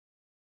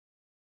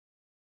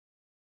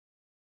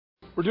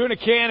We're doing a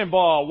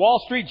cannonball.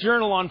 Wall Street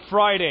Journal on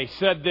Friday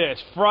said this.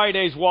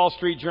 Friday's Wall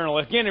Street Journal.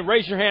 Again,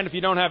 raise your hand if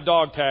you don't have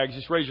dog tags.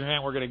 Just raise your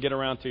hand. We're going to get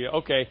around to you.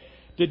 Okay.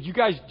 Did you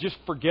guys just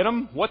forget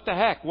them? What the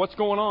heck? What's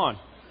going on?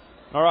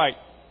 All right.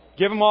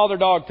 Give them all their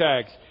dog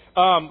tags.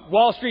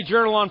 Wall Street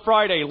Journal on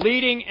Friday.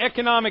 Leading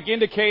economic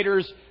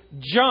indicators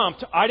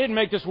jumped. I didn't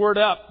make this word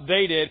up.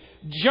 They did.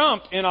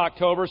 Jumped in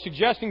October,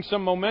 suggesting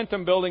some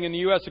momentum building in the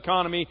U.S.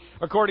 economy,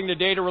 according to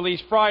data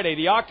released Friday.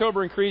 The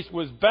October increase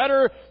was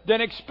better than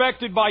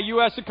expected by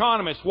U.S.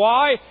 economists.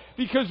 Why?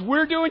 Because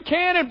we're doing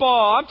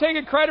cannonball. I'm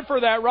taking credit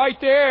for that right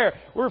there.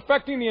 We're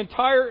affecting the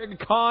entire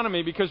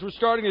economy because we're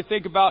starting to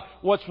think about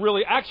what's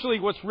really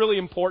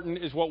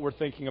important is what we're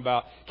thinking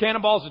about.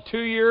 Cannonball is a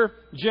 2-year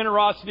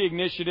generosity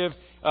initiative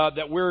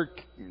that we're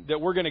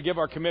going to give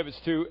our commitments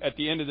to at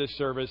the end of this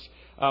service.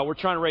 We're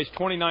trying to raise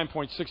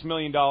 $29.6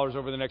 million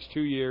over the next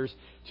 2 years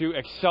to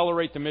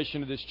accelerate the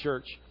mission of this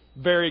church.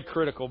 Very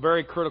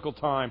critical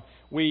time.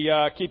 We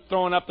keep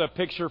throwing up the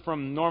picture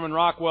from Norman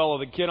Rockwell of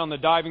the kid on the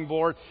diving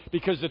board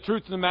because the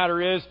truth of the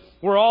matter is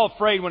we're all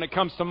afraid when it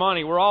comes to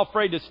money. We're all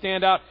afraid to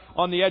stand out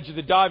on the edge of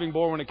the diving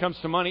board when it comes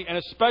to money, and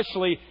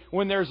especially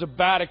when there's a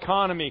bad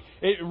economy.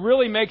 It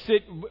really makes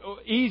it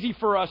easy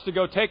for us to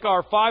go take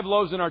our 5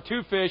 loaves and our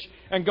 2 fish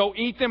and go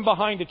eat them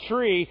behind a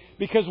tree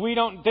because we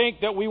don't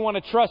think that we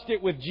want to trust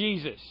it with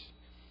Jesus.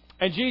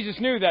 And Jesus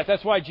knew that.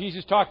 That's why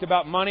Jesus talked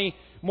about money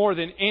more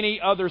than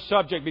any other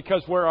subject,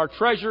 because where our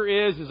treasure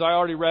is, as I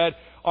already read,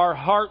 our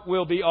heart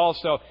will be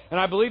also. And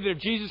I believe that if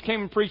Jesus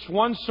came and preached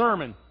one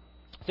sermon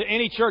to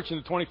any church in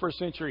the 21st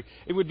century,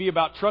 it would be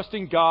about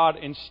trusting God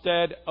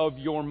instead of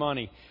your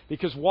money.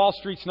 Because Wall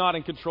Street's not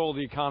in control of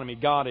the economy.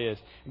 God is.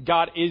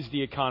 God is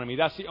the economy.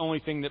 That's the only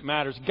thing that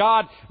matters.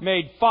 God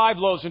made 5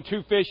 loaves and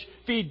 2 fish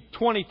feed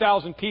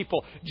 20,000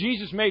 people.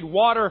 Jesus made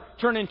water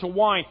turn into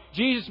wine.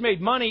 Jesus made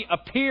money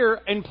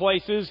appear in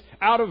places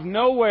out of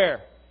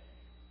nowhere.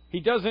 He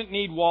doesn't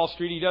need Wall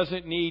Street.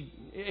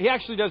 He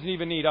actually doesn't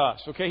even need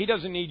us, okay? He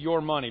doesn't need your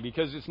money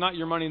because it's not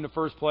your money in the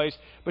first place.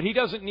 But He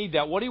doesn't need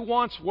that. What He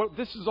wants, what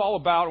this is all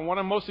about, and what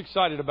I'm most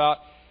excited about,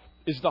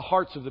 is the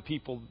hearts of the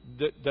people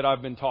that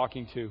I've been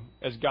talking to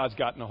as God's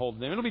gotten a hold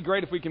of them. It'll be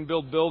great if we can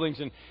build buildings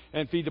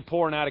and feed the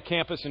poor and out of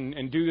campus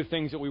and do the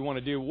things that we want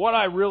to do. What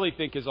I really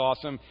think is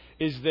awesome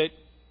is that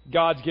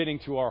God's getting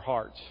to our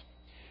hearts.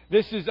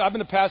 I've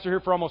been a pastor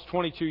here for almost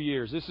 22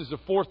 years. This is the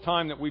 4th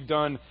time that we've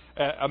done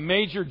a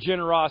major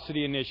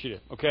generosity initiative,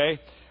 okay?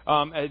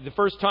 The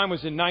first time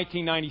was in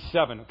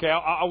 1997, okay?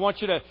 I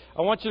want you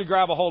to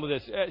grab a hold of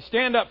this.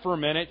 Stand up for a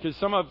minute, because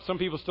some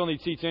people still need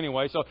seats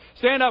anyway. So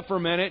stand up for a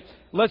minute.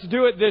 Let's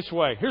do it this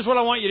way. Here's what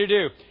I want you to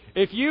do.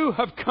 If you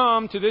have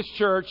come to this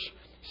church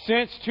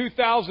since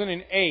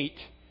 2008,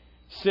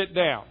 sit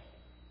down,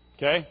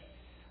 okay?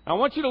 I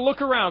want you to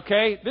look around,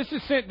 okay? This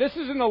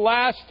is in the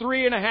last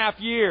 3.5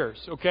 years,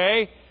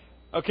 okay?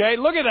 Okay,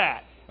 look at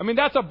that. I mean,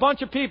 that's a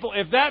bunch of people.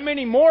 If that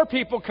many more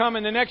people come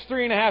in the next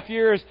 3.5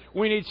 years,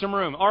 we need some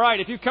room. All right,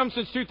 if you've come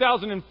since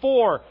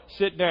 2004,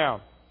 sit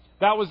down.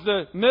 That was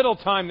the middle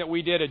time that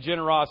we did a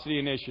generosity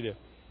initiative,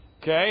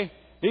 okay?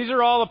 These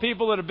are all the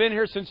people that have been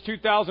here since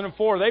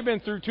 2004. They've been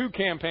through 2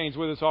 campaigns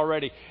with us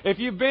already. If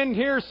you've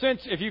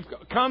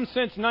come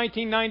since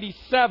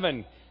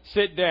 1997,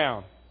 sit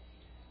down.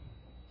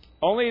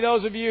 Only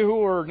those of you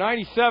who are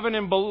 97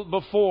 and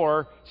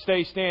before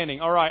stay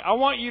standing. All right, I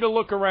want you to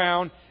look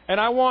around, and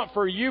I want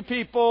for you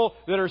people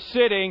that are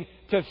sitting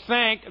to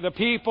thank the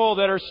people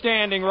that are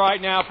standing right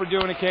now for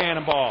doing a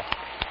cannonball.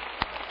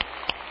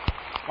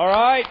 All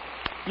right?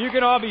 You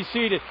can all be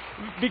seated.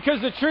 Because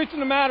the truth of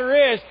the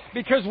matter is,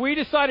 because we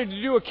decided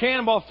to do a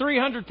cannonball,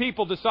 300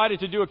 people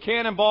decided to do a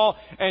cannonball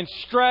and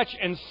stretch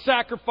and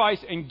sacrifice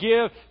and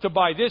give to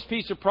buy this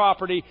piece of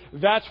property.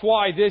 That's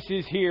why this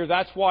is here.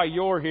 That's why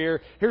you're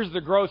here. Here's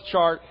the growth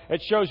chart.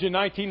 It shows you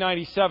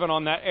 1997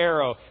 on that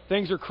arrow.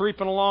 Things are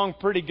creeping along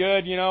pretty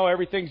good. You know,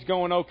 everything's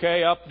going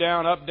okay. Up,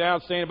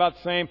 down, staying about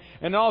the same.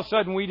 And all of a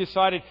sudden we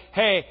decided,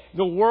 hey,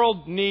 the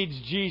world needs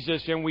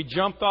Jesus. And we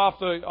jumped off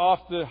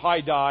the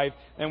high dive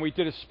and we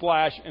did a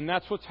splash. And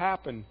that's what's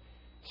happened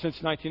since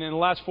in the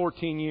last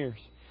 14 years.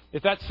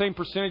 If that same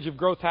percentage of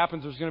growth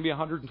happens, there's going to be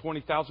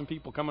 120,000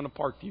 people coming to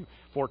Parkview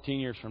 14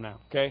 years from now.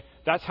 Okay,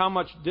 that's how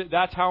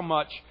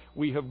much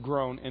we have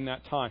grown in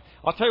that time.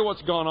 I'll tell you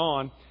what's gone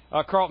on.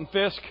 Carlton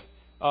Fisk,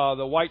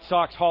 the White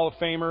Sox Hall of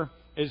Famer,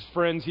 is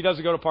friends. He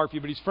doesn't go to Parkview,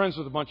 but he's friends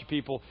with a bunch of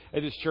people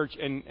at this church.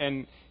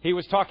 And he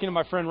was talking to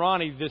my friend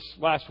Ronnie this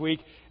last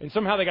week, and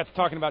somehow they got to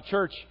talking about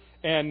church.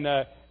 And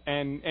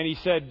he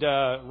said,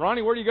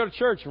 Ronnie, where do you go to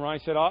church? And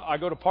Ronnie said, I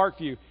go to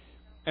Parkview.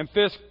 And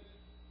Fisk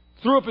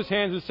threw up his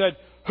hands and said,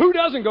 who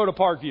doesn't go to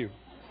Parkview?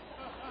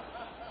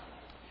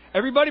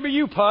 Everybody but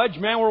you, Pudge.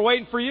 Man, we're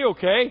waiting for you,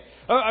 okay?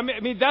 I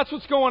mean, that's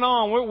what's going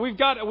on. We've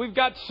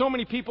got so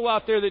many people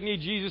out there that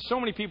need Jesus, so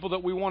many people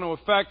that we want to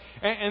affect.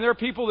 And there are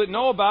people that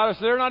know about us.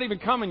 They're not even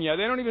coming yet.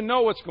 They don't even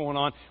know what's going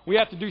on. We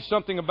have to do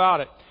something about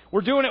it.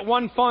 We're doing it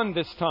one fund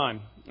this time.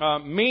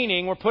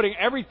 Meaning we're putting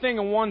everything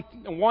in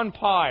one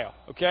pile,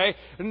 okay?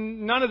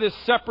 None of this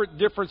separate,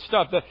 different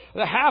stuff.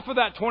 The half of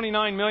that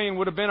 $29 million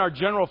would have been our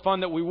general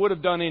fund that we would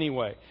have done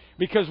anyway.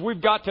 Because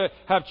we've got to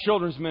have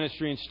children's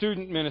ministry and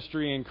student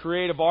ministry and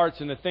creative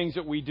arts and the things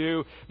that we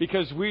do.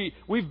 Because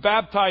we've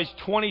baptized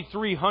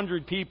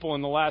 2,300 people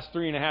in the last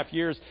 3.5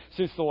 years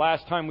since the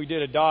last time we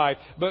did a dive.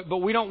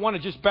 But we don't want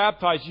to just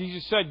baptize.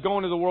 Jesus said, go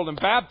into the world and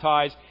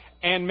baptize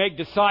and make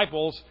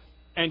disciples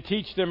and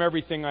teach them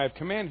everything I have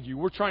commanded you.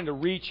 We're trying to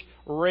reach,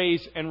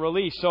 raise, and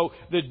release. So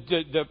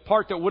the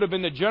part that would have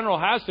been the general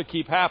has to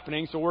keep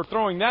happening. So we're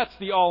throwing, that's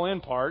the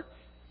all-in part.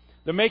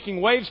 The making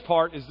waves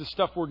part is the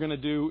stuff we're going to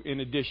do in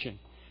addition.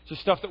 It's the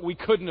stuff that we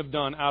couldn't have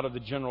done out of the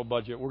general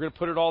budget. We're going to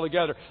put it all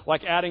together,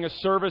 like adding a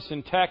service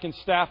and tech and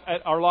staff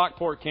at our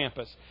Lockport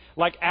campus,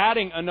 like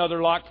adding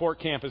another Lockport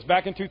campus.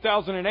 Back in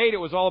 2008, it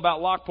was all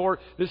about Lockport.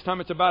 This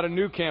time it's about a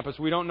new campus.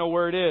 We don't know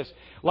where it is.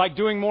 Like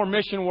doing more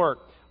mission work,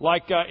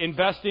 like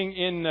investing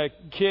in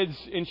kids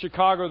in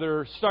Chicago that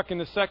are stuck in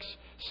the sex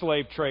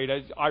slave trade.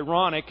 It's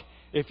ironic,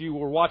 if you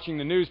were watching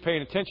the news,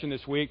 paying attention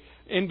this week,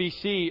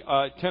 NBC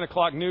 10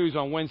 o'clock news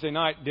on Wednesday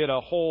night did a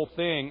whole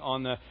thing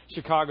on the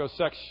Chicago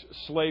sex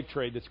slave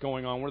trade that's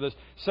going on. We're the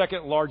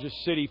second largest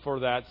city for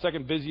that,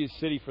 second busiest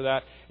city for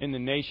that in the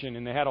nation.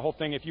 And they had a whole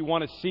thing. If you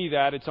want to see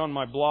that, it's on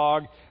my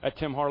blog at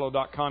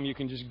timharlow.com. You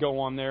can just go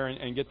on there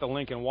and get the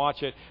link and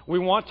watch it. We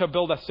want to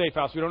build a safe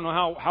house. We don't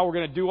know how we're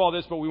going to do all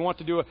this, but we want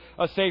to do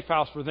a safe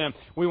house for them.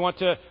 We want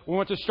to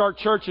start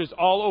churches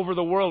all over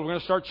the world. We're going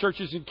to start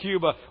churches in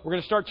Cuba. We're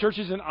going to start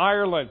churches in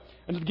Ireland.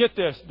 And get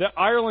this, the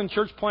Ireland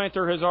church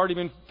planter has already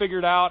been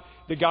figured out.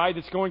 The guy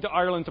that's going to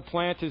Ireland to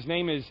plant, his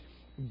name is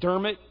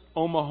Dermot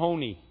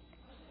O'Mahony.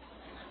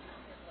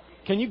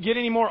 Can you get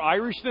any more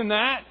Irish than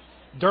that?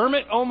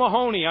 Dermot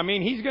O'Mahony. I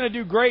mean, he's going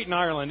to do great in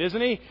Ireland,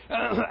 isn't he?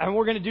 And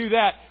we're going to do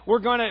that. We're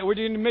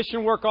doing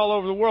mission work all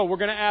over the world. We're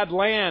going to add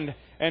land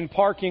and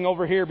parking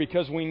over here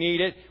because we need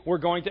it. We're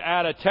going to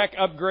add a tech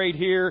upgrade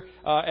here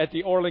at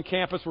the Orland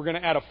campus. We're going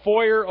to add a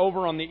foyer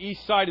over on the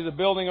east side of the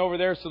building over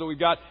there so that we've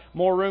got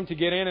more room to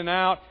get in and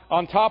out.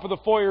 On top of the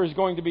foyer is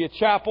going to be a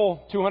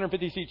chapel,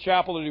 250-seat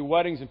chapel to do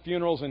weddings and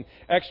funerals and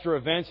extra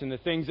events and the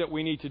things that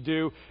we need to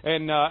do.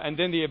 And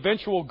then the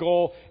eventual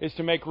goal is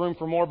to make room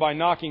for more by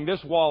knocking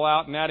this wall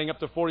out and adding up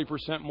to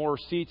 40% more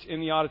seats in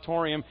the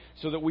auditorium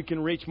so that we can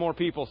reach more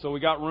people. So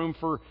we got room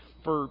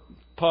for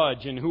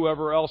Pudge and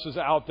whoever else is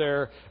out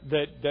there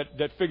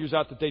that figures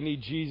out that they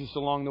need Jesus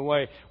along the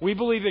way. We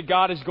believe that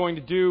God is going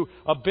to do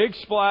a big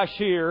splash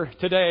here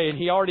today, and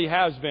He already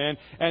has been,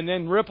 and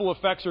then ripple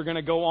effects are going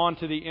to go on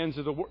to the ends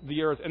of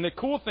the earth. And the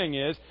cool thing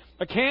is,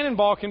 a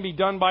cannonball can be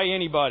done by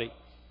anybody.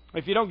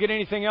 If you don't get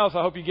anything else,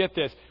 I hope you get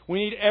this. We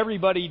need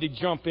everybody to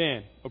jump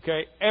in,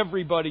 okay?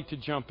 Everybody to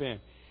jump in.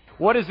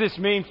 What does this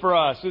mean for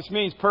us? This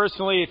means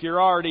personally, if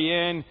you're already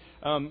in,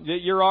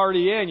 you're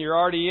already in,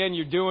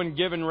 you're doing,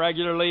 giving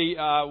regularly.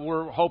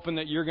 We're hoping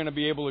that you're going to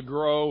be able to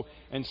grow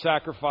and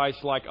sacrifice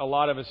like a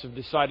lot of us have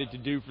decided to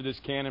do for this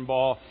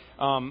cannonball.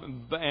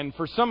 And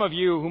for some of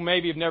you who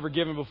maybe have never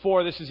given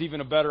before, this is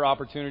even a better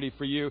opportunity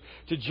for you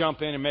to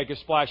jump in and make a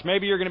splash.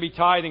 Maybe you're going to be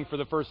tithing for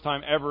the first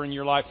time ever in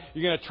your life.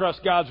 You're going to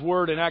trust God's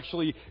Word and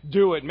actually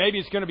do it. Maybe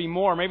it's going to be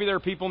more. Maybe there are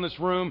people in this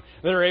room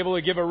that are able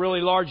to give a really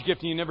large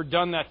gift and you've never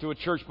done that to a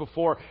church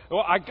before.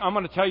 Well, I'm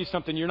going to tell you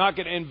something. You're not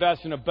going to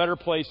invest in a better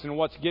place than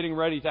what's getting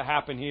ready to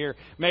happen here.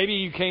 Maybe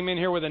you came in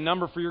here with a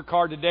number for your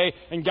car today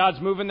and God's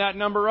moving that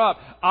number up.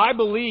 I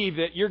believe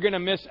that you're going to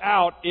miss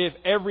out if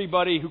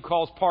everybody who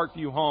calls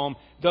Parkview home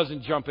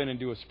doesn't jump in and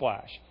do a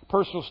splash.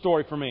 Personal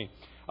story for me.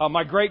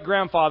 My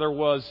great-grandfather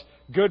was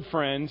good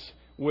friends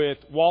with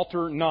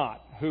Walter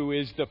Knott, who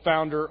is the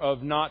founder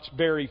of Knott's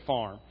Berry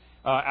Farm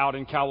out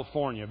in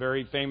California.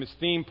 Very famous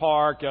theme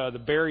park.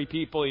 The berry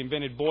people. He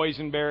invented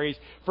boysenberries.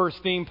 First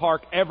theme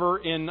park ever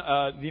in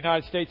the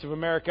United States of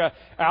America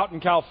out in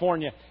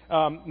California.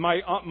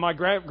 My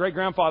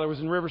great-grandfather was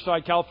in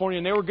Riverside, California,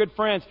 and they were good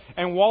friends.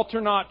 And Walter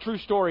Knott, true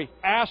story,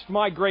 asked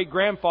my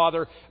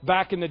great-grandfather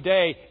back in the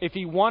day if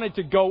he wanted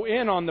to go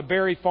in on the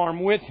berry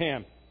farm with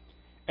him.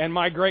 And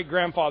my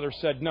great-grandfather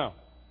said no.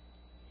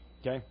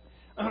 Okay?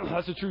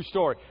 That's a true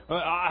story.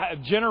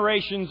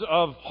 Generations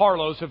of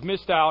Harlows have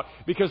missed out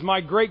because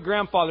my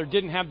great-grandfather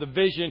didn't have the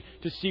vision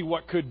to see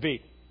what could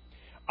be.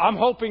 I'm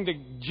hoping the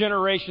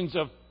generations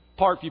of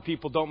Parkview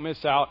people don't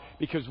miss out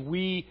because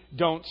we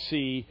don't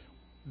see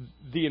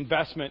the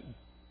investment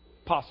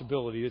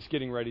possibility that's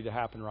getting ready to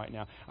happen right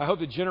now. I hope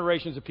that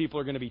generations of people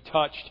are going to be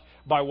touched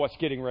by what's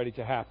getting ready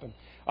to happen.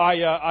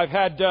 I've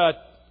had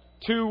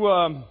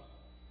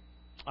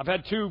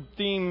two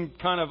theme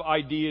kind of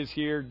ideas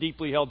here,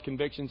 deeply held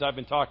convictions I've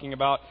been talking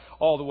about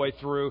all the way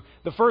through.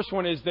 The first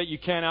one is that you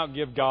can't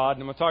outgive God,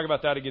 and I'm going to talk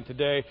about that again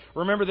today.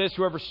 Remember this,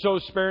 whoever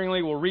sows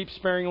sparingly will reap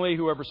sparingly.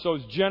 Whoever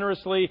sows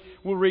generously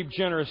will reap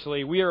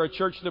generously. We are a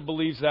church that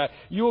believes that.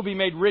 You will be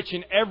made rich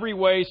in every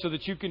way so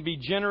that you can be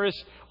generous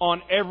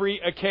on every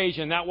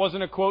occasion. That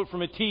wasn't a quote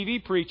from a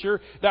TV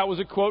preacher. That was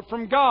a quote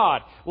from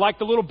God. Like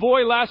the little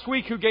boy last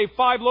week who gave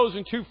 5 loaves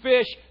and 2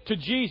 fish to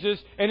Jesus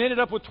and ended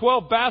up with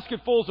 12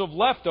 basketfuls of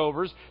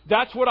leftovers.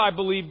 That's what I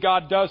believe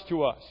God does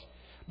to us.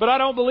 But I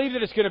don't believe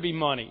that it's going to be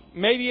money.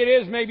 Maybe it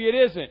is, maybe it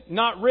isn't.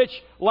 Not rich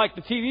like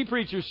the TV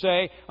preachers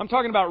say. I'm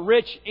talking about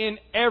rich in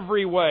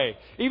every way.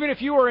 Even if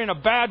you are in a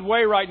bad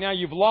way right now,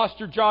 you've lost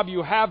your job,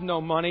 you have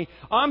no money,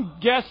 I'm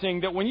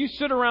guessing that when you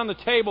sit around the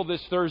table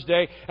this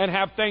Thursday and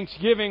have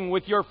Thanksgiving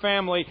with your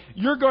family,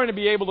 you're going to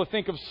be able to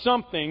think of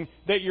something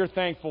that you're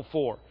thankful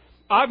for.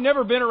 I've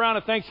never been around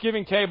a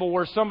Thanksgiving table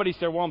where somebody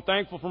said, well, I'm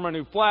thankful for my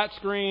new flat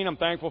screen. I'm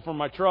thankful for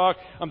my truck.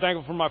 I'm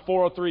thankful for my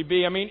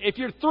 403B. I mean, if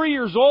you're 3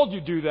 years old,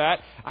 you do that.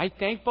 I'm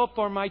thankful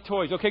for my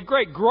toys. Okay,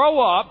 great. Grow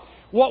up.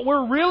 What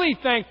we're really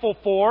thankful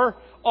for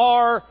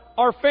are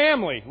our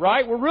family,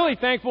 right? I'm really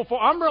thankful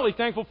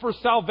for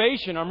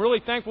salvation. I'm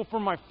really thankful for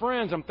my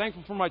friends. I'm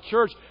thankful for my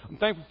church. I'm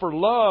thankful for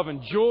love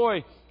and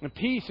joy and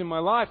peace in my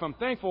life. I'm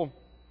thankful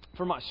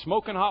for my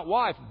smoking hot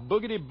wife.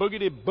 Boogity,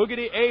 boogity,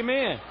 boogity.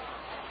 Amen.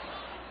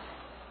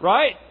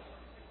 Right?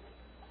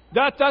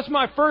 That's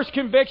my first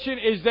conviction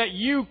is that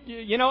you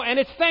know, and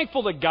it's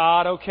thankful to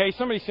God, okay?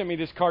 Somebody sent me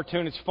this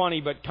cartoon. It's funny,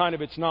 but kind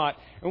of it's not.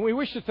 And we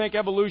wish to thank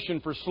evolution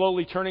for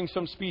slowly turning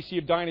some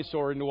species of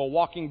dinosaur into a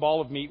walking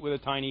ball of meat with a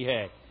tiny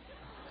head.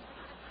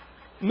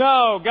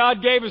 No,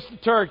 God gave us the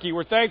turkey.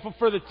 We're thankful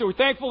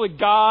to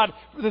God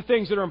for the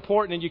things that are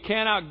important, and you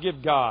can't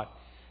outgive God.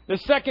 The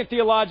second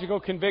theological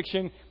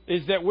conviction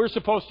is that we're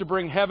supposed to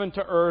bring heaven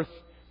to earth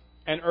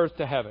and earth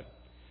to heaven.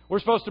 We're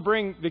supposed to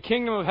bring the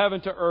kingdom of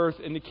heaven to earth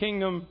and the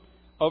kingdom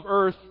of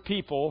earth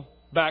people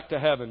back to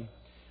heaven.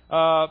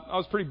 I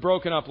was pretty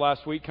broken up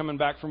last week coming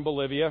back from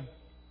Bolivia.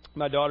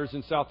 My daughter's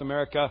in South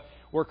America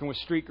working with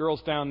street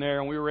girls down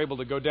there, and we were able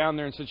to go down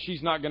there, and since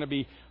she's not going to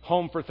be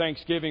home for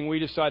Thanksgiving, we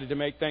decided to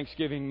make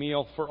Thanksgiving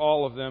meal for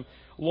all of them.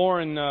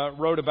 Lauren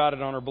wrote about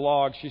it on her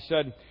blog. She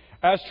said,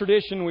 as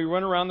tradition, we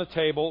went around the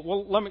table.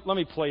 Well, let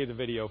me play the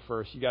video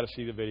first. You got to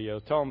see the video.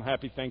 Tell them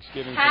Happy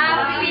Thanksgiving.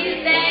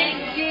 Happy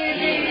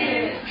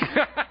Thanksgiving.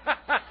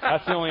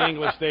 That's the only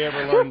English they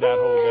ever learned that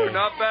whole day.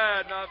 Not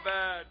bad, not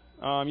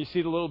bad. You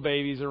see the little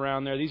babies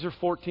around there. These are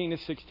 14 to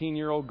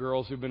 16-year-old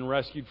girls who've been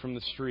rescued from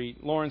the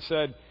street. Lauren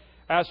said,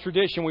 as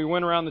tradition, we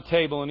went around the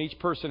table and each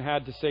person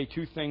had to say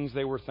 2 things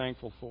they were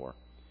thankful for.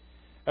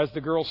 As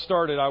the girls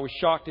started, I was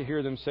shocked to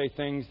hear them say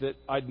things that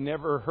I'd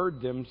never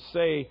heard them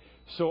say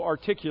so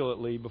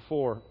articulately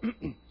before.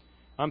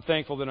 I'm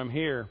thankful that I'm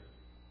here.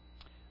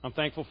 I'm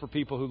thankful for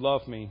people who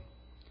love me.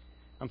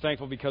 I'm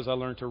thankful because I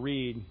learned to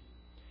read.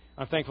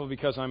 I'm thankful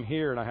because I'm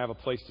here and I have a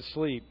place to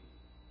sleep.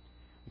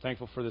 I'm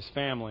thankful for this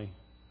family.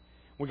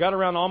 We got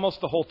around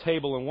almost the whole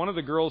table, and one of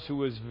the girls who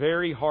was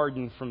very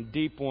hardened from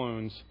deep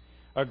wounds,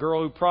 a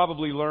girl who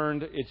probably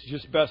learned it's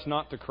just best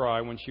not to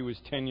cry when she was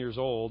 10 years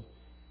old,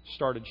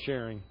 started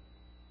sharing.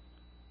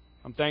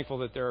 I'm thankful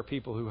that there are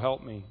people who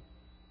help me.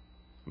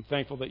 I'm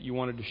thankful that you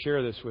wanted to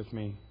share this with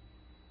me.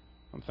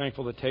 I'm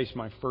thankful to taste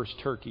my first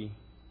turkey.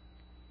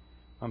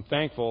 I'm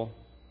thankful,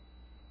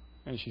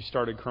 and she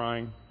started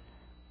crying,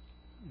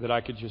 that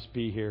I could just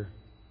be here.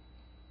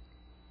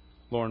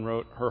 Lauren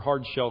wrote, her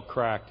hard shell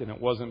cracked, and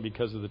it wasn't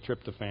because of the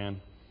tryptophan.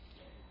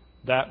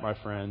 That, my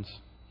friends,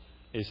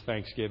 is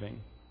Thanksgiving.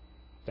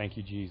 Thank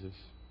you, Jesus.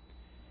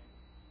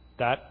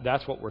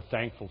 That's what we're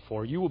thankful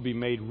for. You will be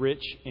made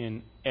rich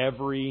in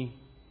every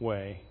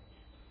way.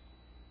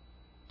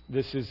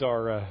 This is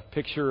our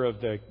picture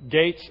of the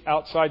gates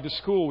outside the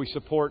school we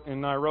support in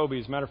Nairobi.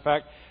 As a matter of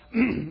fact,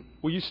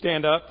 will you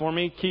stand up for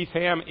me? Keith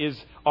Ham is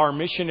our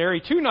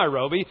missionary to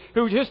Nairobi,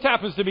 who just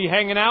happens to be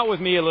hanging out with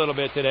me a little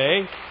bit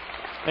today.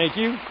 Thank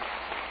you.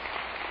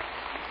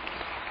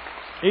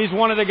 He's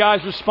one of the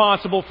guys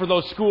responsible for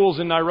those schools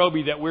in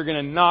Nairobi that we're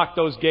going to knock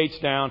those gates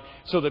down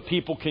so that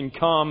people can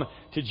come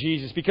to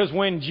Jesus. Because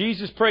when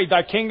Jesus prayed,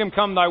 thy kingdom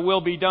come, thy will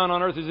be done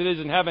on earth as it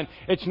is in heaven,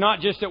 it's not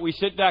just that we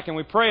sit back and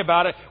we pray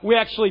about it. We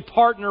actually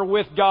partner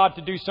with God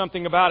to do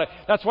something about it.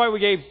 That's why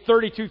we gave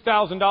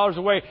 $32,000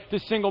 away to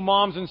single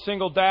moms and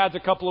single dads a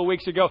couple of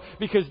weeks ago,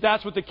 because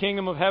that's what the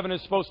kingdom of heaven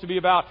is supposed to be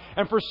about.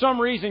 And for some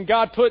reason,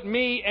 God put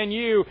me and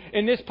you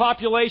in this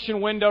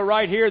population window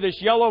right here, this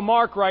yellow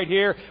mark right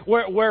here,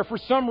 where for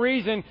some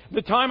reason,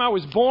 the time I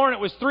was born, it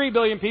was 3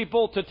 billion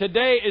people, to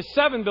today is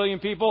 7 billion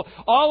people.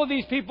 All of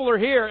these people are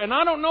here. And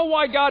I don't know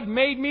why God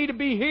made me to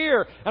be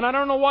here. And I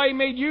don't know why He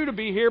made you to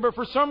be here. But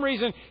for some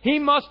reason, He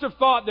must have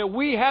thought that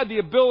we had the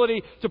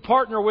ability to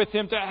partner with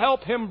Him, to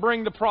help Him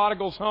bring the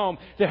prodigals home,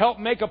 to help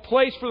make a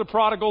place for the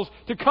prodigals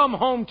to come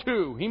home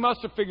to. He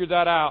must have figured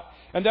that out.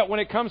 And that when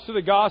it comes to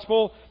the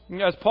gospel,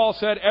 as Paul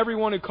said,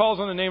 everyone who calls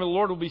on the name of the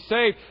Lord will be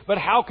saved. But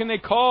how can they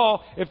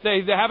call if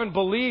they haven't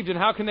believed? And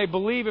how can they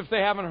believe if they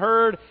haven't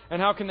heard?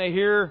 And how can they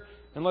hear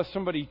unless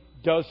somebody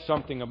does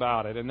something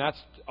about it? And that's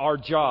our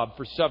job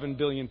for 7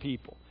 billion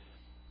people.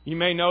 You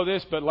may know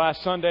this, but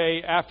last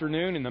Sunday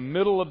afternoon, in the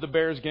middle of the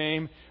Bears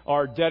game,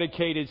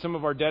 some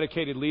of our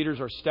dedicated leaders,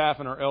 our staff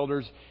and our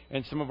elders,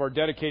 and some of our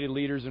dedicated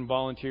leaders and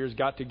volunteers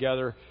got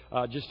together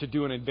just to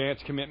do an advance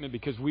commitment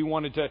because we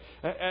wanted to,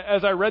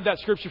 as I read that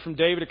scripture from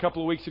David a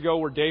couple of weeks ago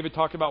where David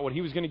talked about what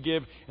he was going to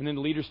give and then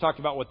the leaders talked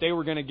about what they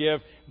were going to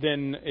give,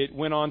 then it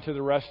went on to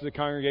the rest of the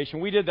congregation.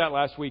 We did that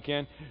last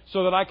weekend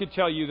so that I could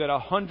tell you that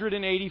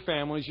 180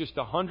 families, just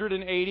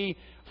 180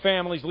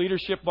 families,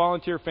 leadership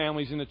volunteer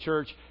families in the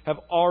church have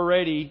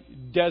already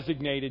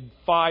designated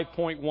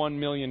 $5.1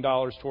 million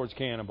towards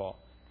Cannonball.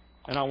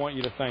 And I want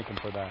you to thank them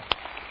for that.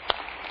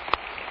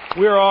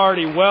 We're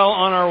already well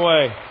on our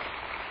way.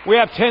 We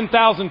have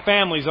 10,000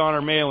 families on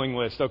our mailing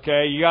list,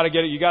 okay? You got to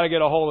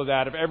get a hold of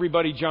that. If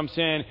everybody jumps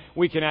in,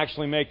 we can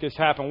actually make this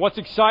happen. What's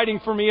exciting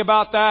for me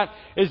about that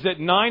is that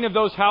 9 of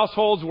those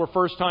households were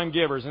first-time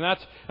givers, and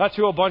that's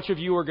who a bunch of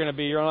you are going to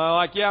be. You're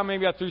like, yeah,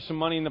 maybe I threw some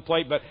money in the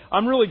plate, but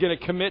I'm really going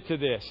to commit to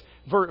this.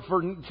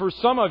 For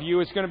some of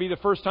you, it's going to be the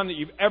first time that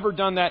you've ever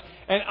done that.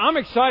 And I'm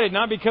excited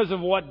not because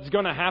of what's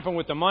going to happen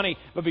with the money,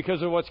 but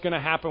because of what's going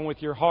to happen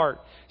with your heart.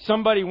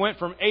 Somebody went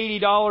from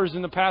 $80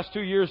 in the past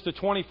 2 years to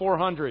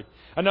 $2,400.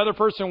 Another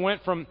person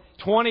went from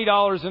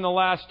 $20 in the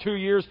last 2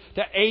 years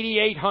to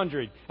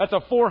 $8,800. That's a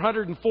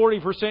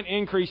 440%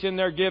 increase in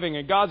their giving,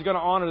 and God's going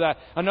to honor that.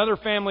 Another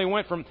family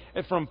went from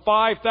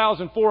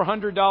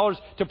 $5,400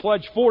 to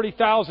pledge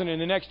 $40,000 in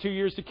the next 2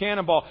 years to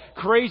Cannonball.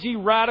 Crazy,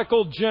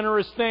 radical,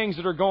 generous things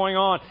that are going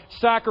on,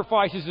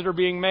 sacrifices that are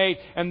being made,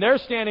 and they're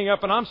standing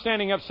up, and I'm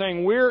standing up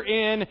saying, we're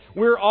in,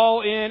 we're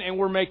all in, and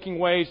we're making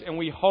waves, and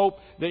we hope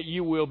that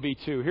you will be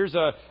too. Here's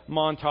a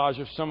montage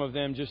of some of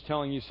them just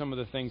telling you some of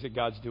the things that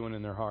God's doing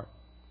in their heart.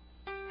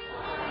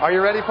 Are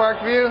you ready,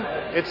 Parkview?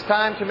 It's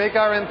time to make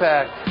our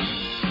impact.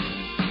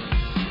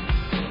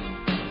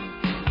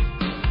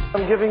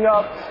 I'm giving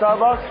up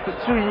Starbucks for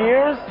 2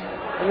 years.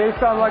 It may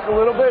sound like a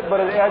little bit, but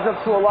it adds up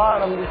to a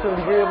lot, and I'm just going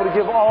to be able to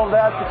give all of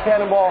that to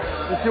Cannonball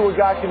and see what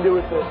God can do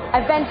with it.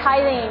 I've been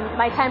tithing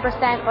my 10%,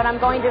 but I'm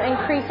going to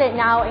increase it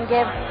now and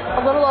give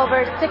a little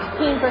over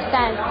 16%.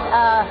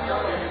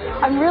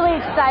 I'm really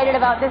excited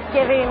about this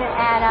giving,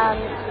 and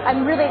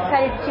I'm really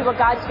excited to see what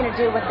God's going to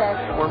do with this.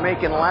 We're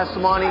making less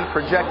money,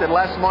 projected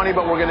less money,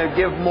 but we're going to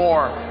give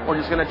more. We're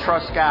just going to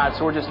trust God,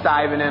 so we're just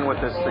diving in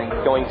with this thing.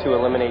 Going to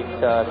eliminate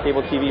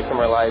cable TV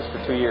from our lives for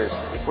 2 years.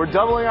 We're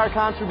doubling our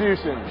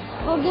contributions.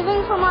 We're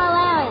giving from our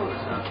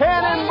allowance.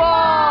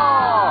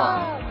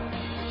 Cannonball!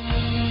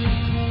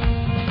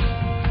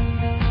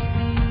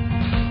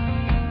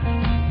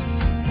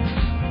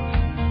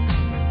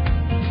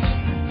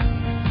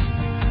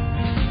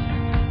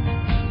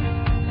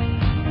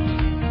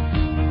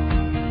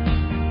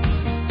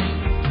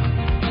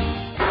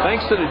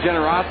 Thanks to the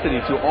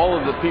generosity to all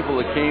of the people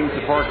that came to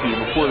Parkview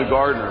before the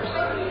Gardeners,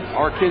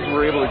 our kids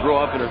were able to grow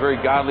up in a very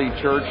godly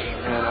church,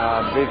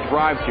 and they've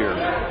thrived here.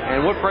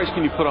 And what price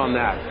can you put on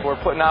that? We're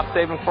putting off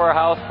saving for our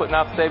house, putting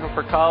off saving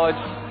for college,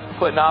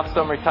 putting off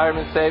some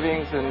retirement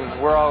savings,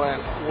 and we're all in.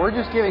 We're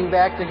just giving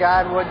back to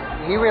God what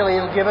He really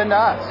has given to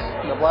us,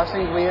 the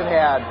blessings we have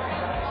had.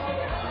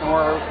 And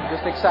we're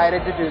just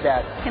excited to do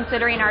that.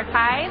 Considering our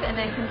tithe and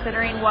then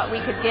considering what we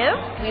could give,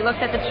 we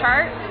looked at the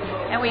chart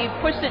and we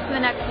pushed it to the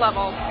next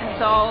level. And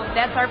so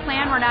that's our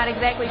plan. We're not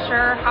exactly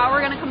sure how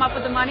we're going to come up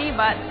with the money,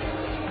 but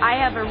I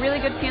have a really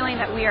good feeling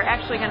that we are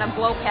actually going to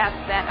blow past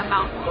that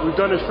amount. We've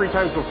done this 3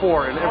 times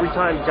before, and every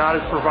time God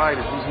has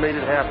provided, He's made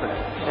it happen.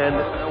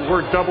 And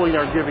we're doubling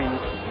our giving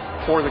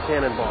for the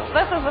Cannonball.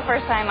 This is the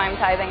first time I'm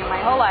tithing in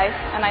my whole life,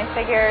 and I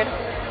figured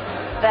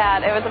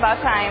that it was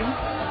about time.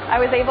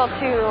 I was able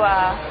to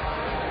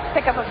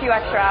pick up a few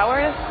extra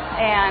hours,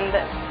 and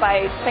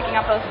by picking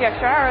up those few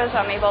extra hours,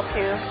 I'm able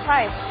to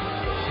tithe.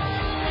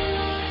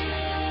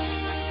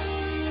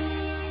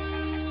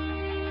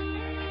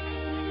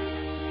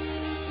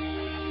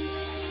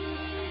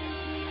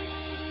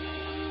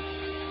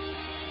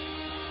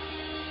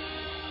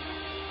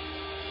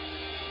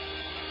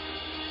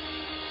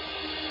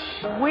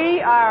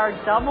 We are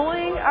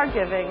doubling our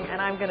giving,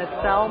 and I'm going to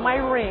sell my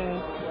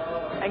ring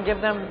and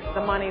give them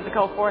the money to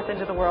go forth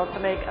into the world to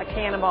make a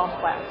Cannonball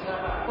splash.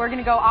 We're going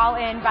to go all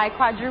in by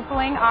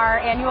quadrupling our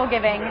annual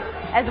giving,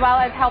 as well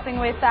as helping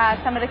with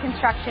some of the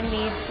construction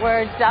needs.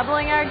 We're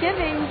doubling our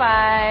giving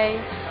by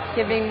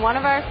giving one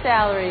of our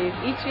salaries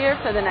each year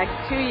for the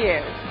next 2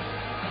 years.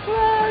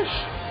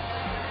 Splash!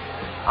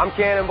 I'm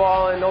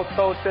cannonballing, no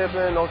toe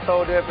tipping, no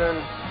toe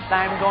dipping.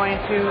 I'm going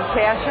to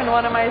cash in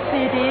one of my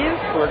CDs.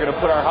 We're going to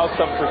put our house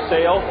up for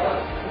sale.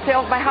 The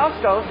sale of my house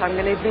goes, I'm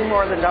going to do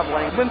more than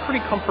doubling. We've been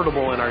pretty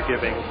comfortable in our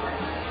giving,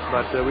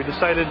 but we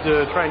decided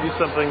to try and do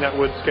something that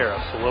would scare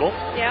us a little.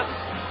 Yep.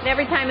 And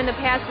every time in the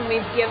past when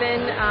we've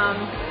given,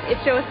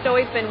 it's just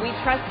always been we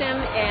trust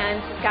Him, and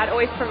God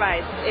always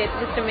provides. It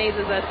just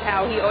amazes us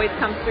how He always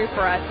comes through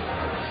for us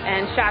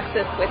and shocks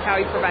us with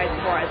how He provides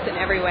for us in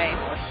every way.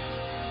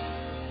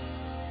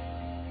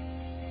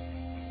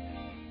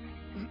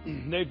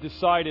 They've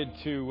decided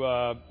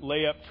to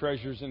lay up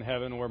treasures in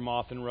heaven where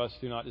moth and rust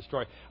do not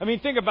destroy. I mean,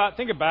 think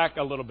back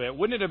a little bit.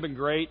 Wouldn't it have been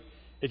great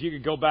if you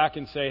could go back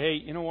and say,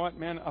 hey, you know what,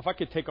 man, if I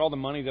could take all the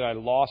money that I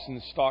lost in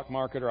the stock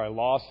market, or I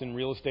lost in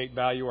real estate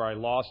value, or I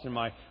lost in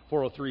my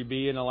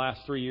 403B in the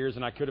last 3 years,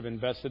 and I could have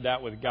invested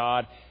that with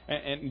God,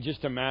 and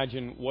just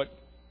imagine what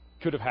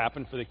could have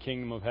happened for the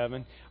kingdom of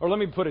heaven. Or let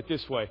me put it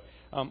this way.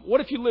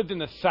 What if you lived in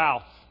the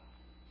South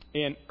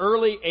in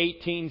early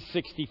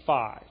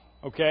 1865?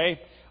 Okay?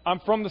 I'm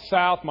from the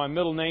South. My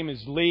middle name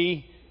is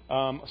Lee.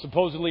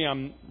 Supposedly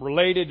I'm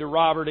related to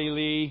Robert E.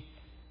 Lee.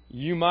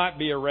 You might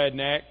be a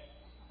redneck.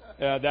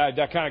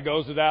 That kind of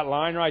goes to that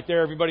line right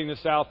there. Everybody in the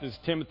South is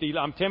Timothy.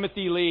 I'm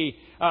Timothy Lee.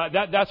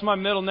 That's my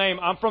middle name.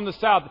 I'm from the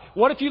South.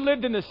 What if you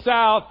lived in the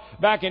South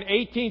back in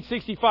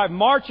 1865,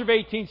 March of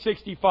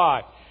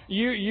 1865?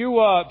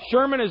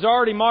 Sherman has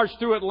already marched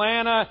through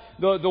Atlanta.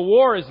 The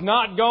war is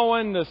not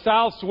going the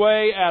South's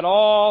way at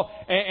all.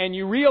 And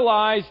you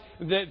realize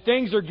that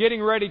things are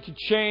getting ready to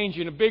change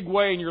in a big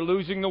way, and you're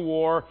losing the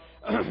war.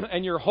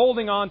 And you're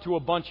holding on to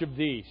a bunch of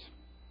these.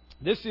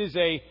 This is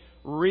a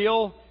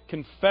real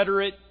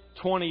Confederate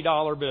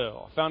 $20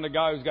 bill. I found a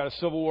guy who's got a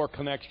Civil War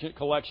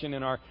collection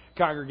in our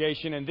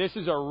congregation, and this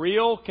is a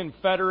real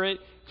Confederate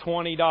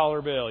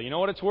 $20 bill. You know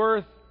what it's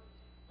worth?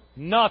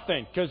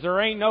 Nothing, because there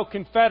ain't no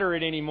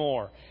Confederate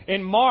anymore.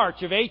 In March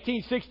of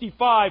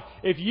 1865,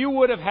 if you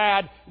would have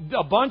had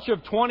a bunch of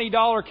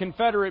 $20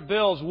 Confederate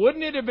bills,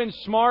 wouldn't it have been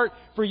smart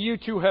for you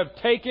to have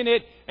taken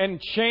it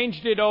and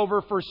changed it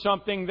over for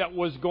something that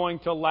was going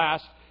to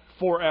last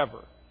forever?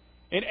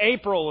 In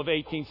April of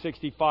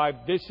 1865,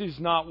 this is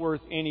not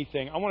worth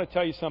anything. I want to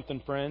tell you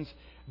something, friends.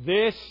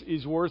 This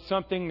is worth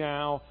something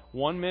now.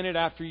 1 minute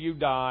after you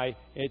die,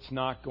 it's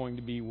not going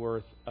to be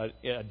worth a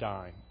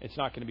dime. It's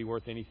not going to be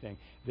worth anything.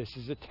 This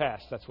is a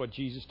test. That's what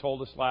Jesus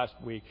told us last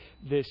week.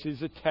 This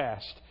is a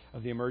test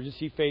of the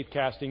emergency faith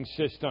casting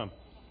system.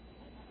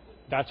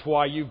 That's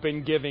why you've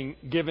been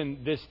given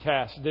this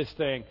test, this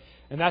thing.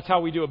 And that's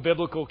how we do a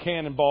biblical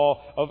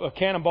cannonball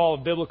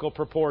of biblical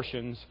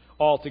proportions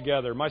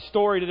altogether. My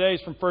story today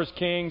is from 2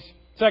 Kings.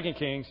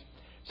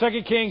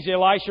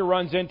 Elisha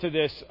runs into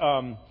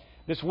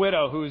this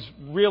widow who's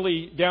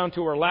really down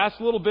to her last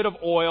little bit of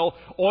oil.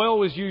 Oil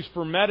was used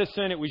for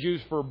medicine. It was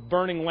used for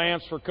burning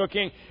lamps, for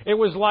cooking. It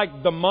was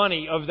like the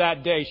money of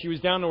that day. She was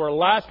down to her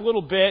last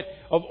little bit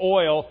of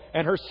oil,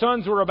 and her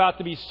sons were about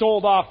to be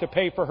sold off to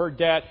pay for her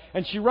debt.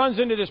 And she runs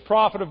into this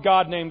prophet of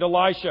God named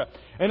Elisha.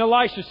 And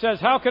Elisha says,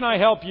 how can I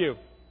help you?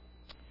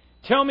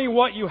 Tell me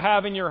what you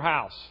have in your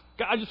house.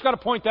 I just got to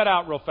point that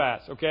out real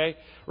fast, okay?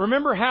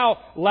 Remember how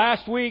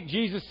last week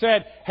Jesus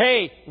said,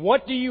 hey,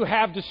 what do you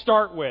have to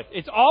start with?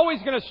 It's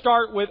always going to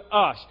start with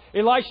us.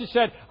 Elisha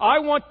said, I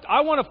want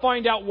to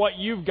find out what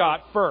you've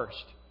got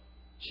first.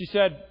 She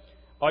said,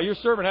 oh, your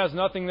servant has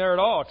nothing there at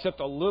all except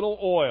a little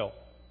oil.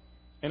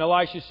 And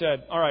Elisha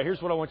said, all right,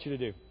 here's what I want you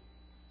to do.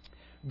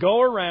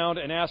 Go around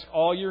and ask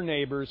all your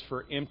neighbors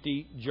for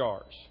empty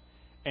jars.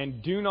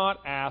 And do not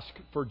ask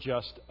for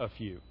just a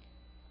few.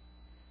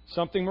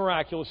 Something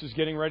miraculous is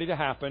getting ready to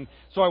happen.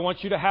 So I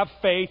want you to have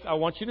faith. I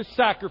want you to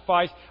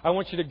sacrifice. I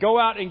want you to go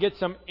out and get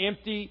some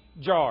empty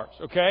jars,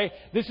 okay?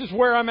 This is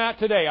where I'm at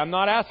today. I'm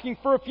not asking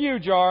for a few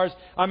jars.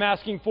 I'm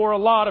asking for a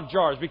lot of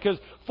jars, because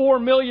 4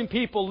 million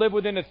people live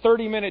within a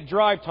 30-minute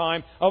drive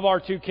time of our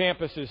two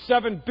campuses.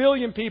 7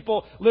 billion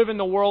people live in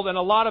the world, and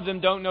a lot of them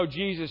don't know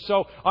Jesus.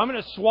 So I'm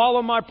going to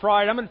swallow my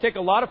pride. I'm going to take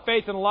a lot of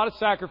faith and a lot of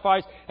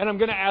sacrifice, and I'm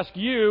going to ask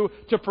you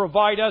to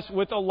provide us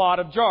with a lot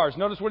of jars.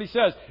 Notice what he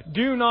says.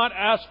 Do not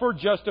ask for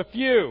just a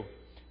few.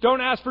 Don't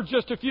ask for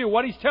just a few.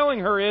 What he's telling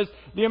her is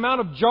the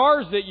amount of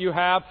jars that you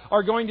have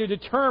are going to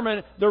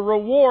determine the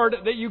reward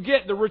that you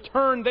get, the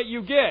return that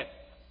you get.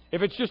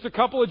 If it's just a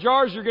couple of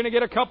jars, you're going to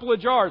get a couple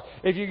of jars.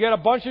 If you get a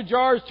bunch of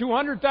jars,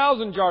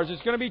 200,000 jars,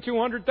 it's going to be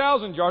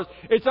 200,000 jars.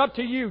 It's up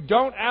to you.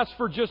 Don't ask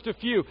for just a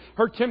few.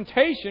 Her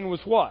temptation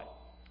was what?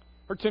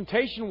 Her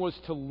temptation was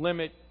to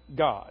limit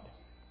God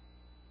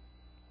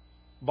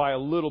by a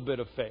little bit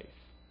of faith.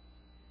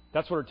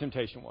 That's what her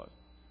temptation was.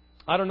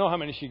 I don't know how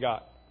many she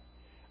got.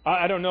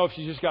 I don't know if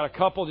she just got a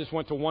couple, just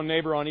went to one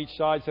neighbor on each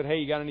side, said, hey,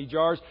 you got any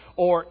jars?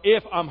 Or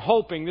if I'm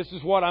hoping, this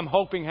is what I'm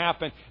hoping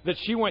happened, that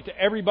she went to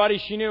everybody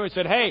she knew and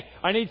said, hey,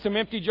 I need some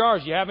empty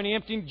jars. You have any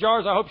empty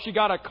jars? I hope she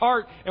got a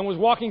cart and was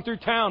walking through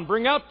town.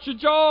 Bring out your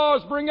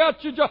jars. Bring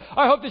out your jars.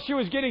 I hope that she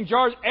was getting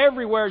jars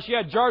everywhere. She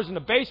had jars in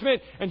the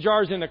basement and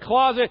jars in the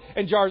closet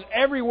and jars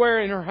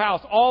everywhere in her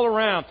house, all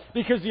around.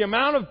 Because the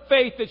amount of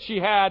faith that she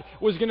had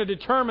was going to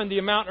determine the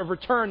amount of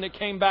return that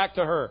came back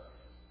to her.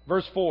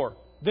 Verse 4.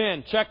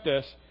 Then, check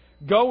this.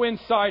 Go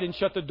inside and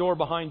shut the door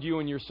behind you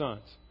and your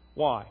sons.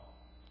 Why?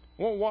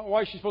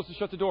 Why is she supposed to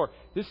shut the door?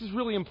 This is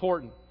really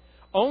important.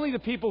 Only the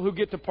people who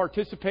get to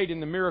participate in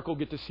the miracle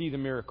get to see the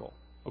miracle.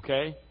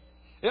 Okay?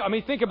 I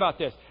mean, think about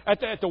this.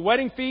 At the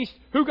wedding feast,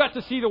 who got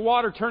to see the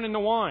water turn into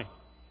wine?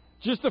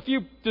 just a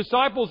few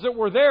disciples that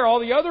were there. All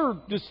the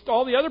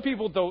other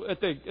people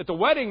at the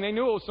wedding, they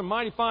knew it was some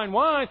mighty fine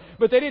wine,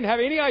 but they didn't have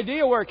any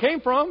idea where it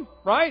came from,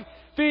 right?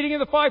 Feeding of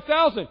the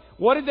 5,000.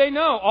 What did they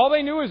know? All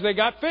they knew is they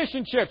got fish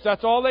and chips.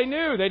 That's all they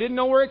knew. They didn't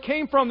know where it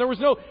came from. There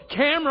was no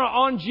camera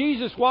on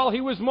Jesus while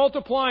He was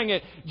multiplying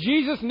it.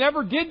 Jesus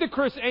never did the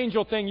Criss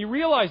Angel thing. You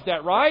realize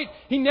that, right?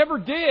 He never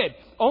did.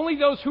 Only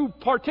those who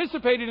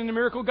participated in the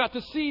miracle got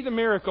to see the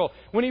miracle.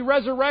 When He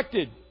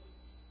resurrected,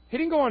 He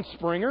didn't go on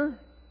Springer,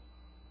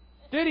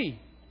 did He?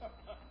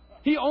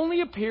 He only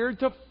appeared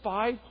to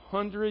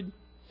 500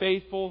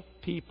 faithful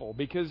people,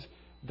 because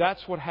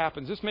that's what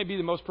happens. This may be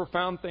the most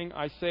profound thing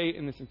I say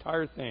in this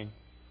entire thing.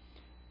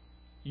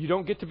 You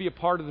don't get to be a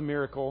part of the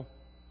miracle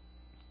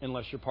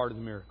unless you're part of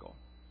the miracle.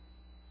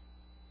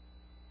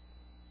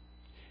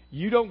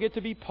 You don't get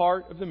to be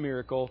part of the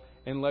miracle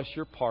unless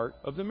you're part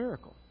of the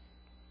miracle.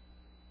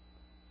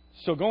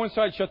 So go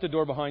inside, shut the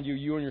door behind you,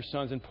 you and your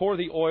sons, and pour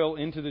the oil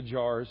into the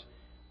jars.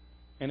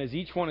 And as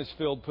each one is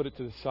filled, put it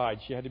to the side.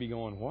 She had to be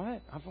going,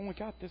 what? I've only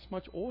got this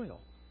much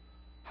oil.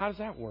 How does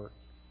that work?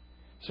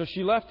 So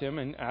she left him,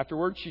 and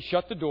afterwards she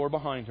shut the door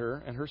behind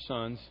her and her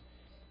sons,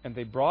 and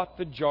they brought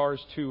the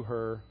jars to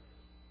her,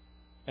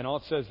 and all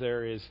it says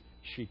there is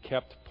she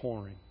kept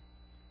pouring.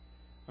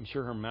 I'm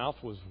sure her mouth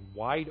was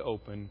wide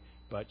open,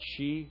 but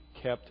she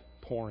kept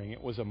pouring.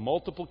 It was a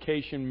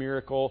multiplication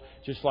miracle,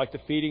 just like the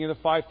feeding of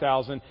the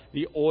 5,000.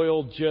 The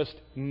oil just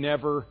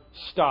never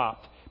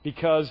stopped,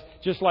 because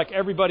just like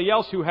everybody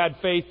else who had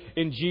faith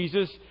in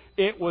Jesus,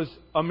 it was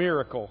a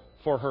miracle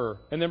for her.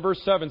 And then verse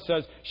 7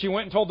 says, she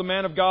went and told the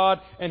man of God,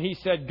 and he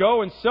said,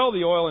 go and sell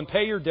the oil and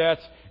pay your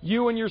debts.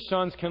 You and your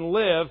sons can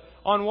live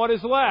on what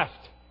is left.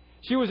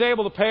 She was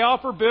able to pay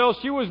off her bills.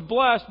 She was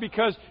blessed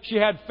because she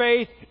had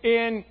faith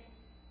in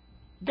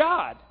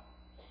God.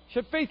 She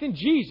had faith in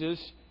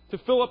Jesus to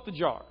fill up the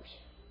jars.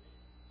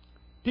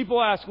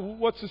 People ask,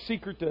 what's the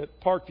secret to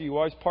Parkview?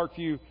 Why is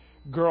Parkview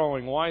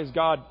growing? Why is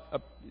God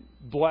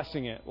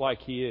blessing it like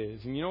He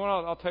is? And you know what?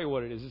 I'll tell you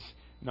what it is. It's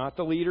not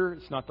the leader.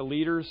 It's not the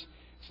leaders.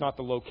 It's not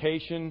the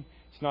location.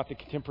 It's not the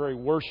contemporary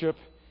worship.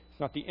 It's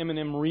not the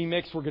Eminem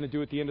remix we're going to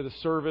do at the end of the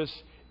service.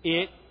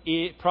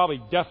 It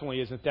probably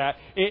definitely isn't that.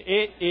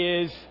 It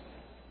is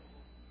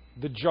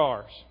the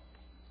jars.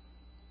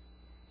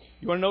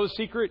 You want to know the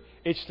secret?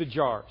 It's the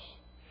jars.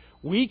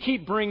 We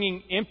keep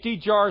bringing empty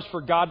jars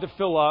for God to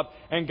fill up,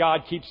 and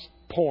God keeps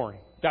pouring.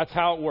 That's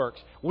how it works.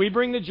 We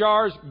bring the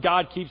jars,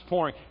 God keeps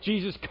pouring.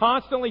 Jesus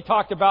constantly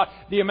talked about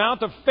the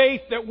amount of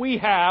faith that we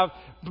have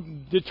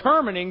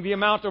determining the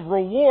amount of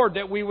reward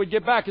that we would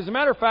get back. As a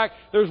matter of fact,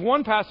 there's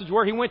one passage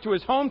where He went to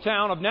His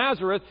hometown of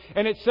Nazareth,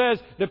 and it says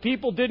the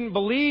people didn't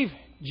believe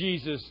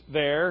Jesus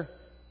there,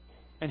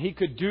 and He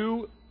could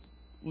do,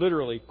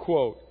 literally,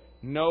 quote,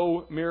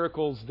 no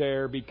miracles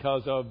there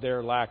because of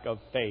their lack of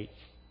faith.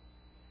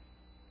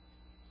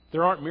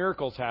 There aren't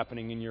miracles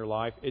happening in your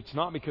life. It's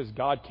not because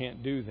God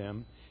can't do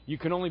them. You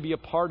can only be a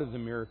part of the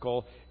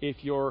miracle if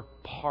you're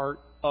part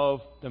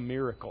of the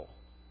miracle.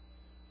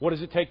 What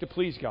does it take to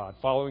please God?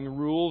 Following the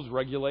rules,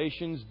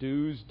 regulations,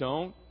 do's,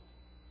 don't?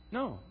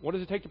 No. What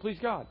does it take to please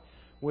God?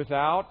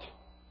 Without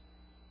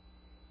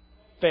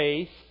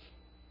faith,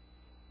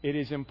 it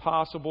is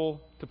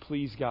impossible to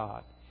please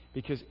God,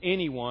 because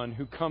anyone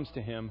who comes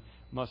to Him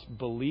must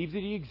believe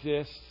that He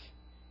exists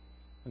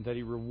and that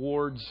He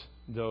rewards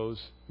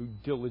those who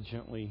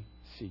diligently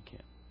seek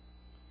Him.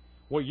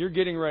 What you're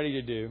getting ready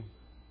to do,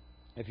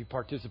 if you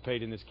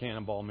participate in this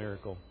cannonball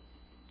miracle,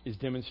 is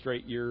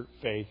demonstrate your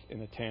faith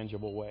in a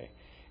tangible way,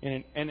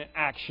 in an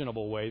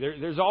actionable way.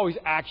 There's always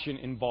action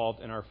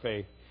involved in our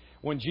faith.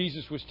 When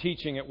Jesus was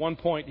teaching, at one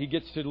point He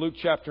gets to Luke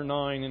chapter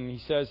 9, and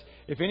He says,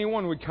 if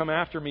anyone would come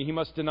after me, he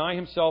must deny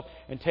himself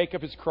and take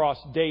up his cross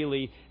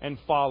daily and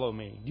follow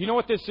me. Do you know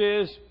what this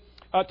is?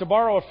 To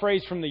borrow a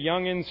phrase from the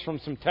youngins, from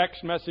some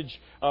text message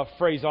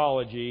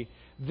phraseology,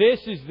 this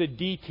is the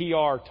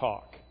DTR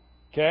talk.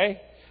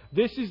 Okay?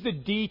 This is the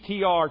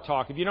DTR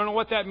talk. If you don't know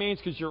what that means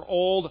because you're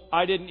old,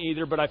 I didn't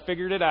either, but I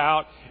figured it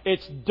out.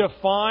 It's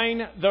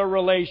define the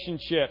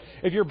relationship.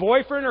 If your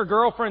boyfriend or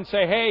girlfriend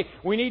say, hey,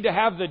 we need to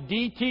have the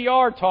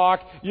DTR talk,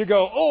 you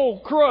go,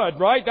 oh, crud,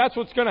 right? That's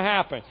what's going to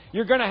happen.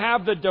 You're going to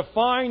have the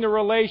define the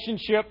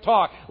relationship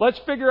talk. Let's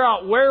figure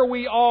out where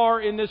we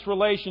are in this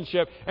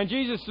relationship. And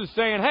Jesus is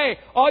saying, hey,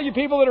 all you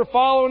people that are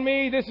following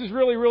me, this is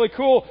really, really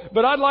cool,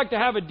 but I'd like to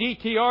have a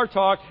DTR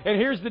talk. And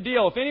here's the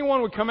deal. If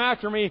anyone would come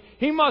after me,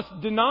 he must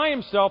deny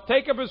himself,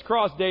 take up his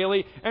cross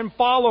daily, and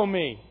follow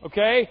me.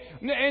 Okay?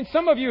 And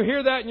some of you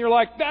hear that and you're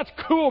like, that's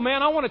cool,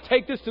 man. I want to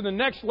take this to the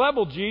next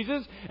level,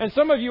 Jesus. And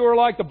some of you are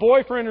like the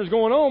boyfriend who's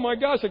going, oh my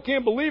gosh, I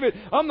can't believe it.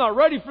 I'm not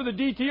ready for the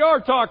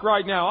DTR talk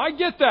right now. I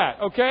get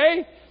that.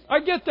 Okay? I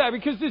get that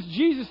because this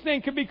Jesus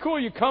thing could be cool.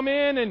 You come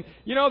in and,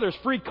 there's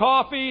free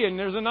coffee and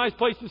there's a nice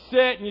place to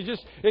sit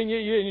and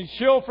you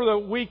chill for the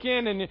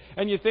weekend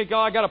and you think,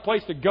 I got a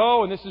place to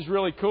go and this is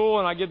really cool.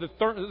 And I give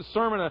the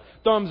sermon a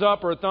thumbs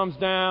up or a thumbs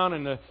down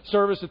and the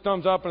service a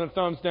thumbs up and a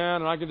thumbs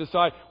down, and I can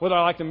decide whether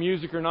I like the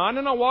music or not. And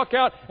then I walk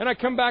out and I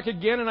come back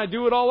again and I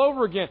do it all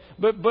over again.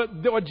 But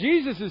what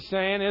Jesus is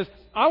saying is,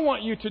 I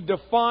want you to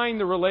define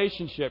the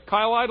relationship.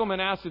 Kyle Idleman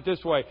asked it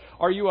this way: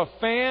 are you a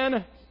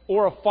fan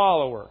or a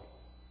follower?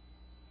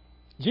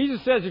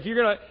 Jesus says if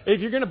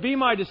you're gonna be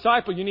my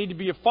disciple, you need to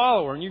be a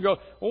follower. And you go,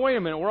 well, wait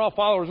a minute, we're all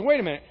followers. Wait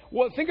a minute.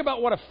 Well, think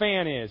about what a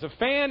fan is. A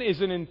fan is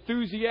an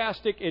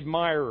enthusiastic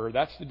admirer.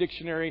 That's the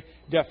dictionary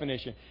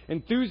definition.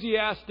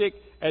 Enthusiastic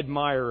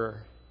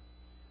admirer.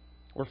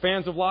 We're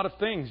fans of a lot of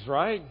things,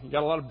 right? You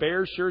got a lot of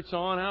Bears shirts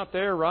on out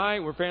there, right?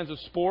 We're fans of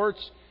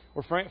sports.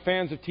 We're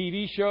fans of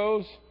TV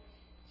shows.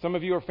 Some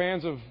of you are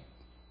fans of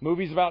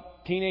movies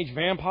about teenage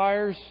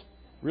vampires.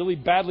 Really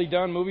badly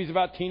done movies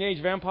about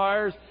teenage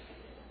vampires.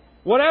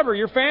 Whatever,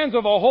 you're fans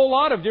of a whole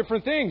lot of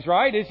different things,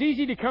 right? It's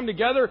easy to come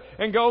together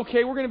and go,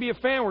 okay, we're going to be a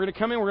fan. We're going to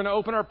come in, we're going to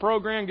open our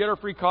program, get our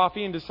free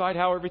coffee, and decide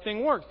how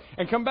everything works.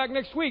 And come back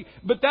next week.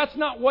 But that's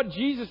not what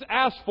Jesus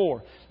asked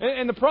for.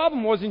 And the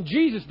problem was, in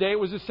Jesus' day, it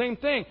was the same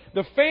thing.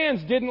 The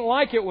fans didn't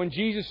like it when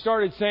Jesus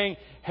started saying,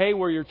 hey,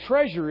 where your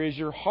treasure is,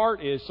 your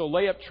heart is, so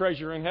lay up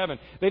treasure in heaven.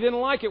 They didn't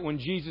like it when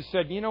Jesus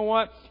said, you know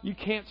what? You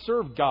can't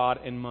serve God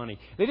and money.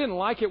 They didn't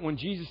like it when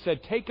Jesus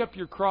said, take up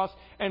your cross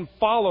and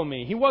follow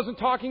me. He wasn't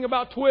talking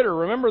about Twitter.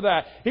 Remember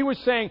that. He was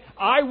saying,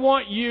 I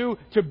want you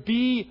to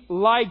be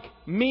like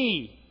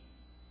me,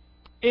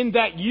 in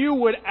that you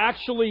would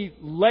actually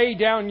lay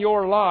down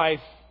your life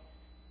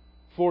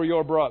for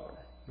your brother.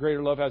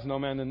 Greater love has no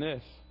man than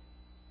this.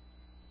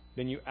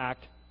 Then you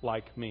act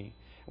like me.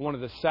 One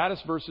of the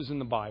saddest verses in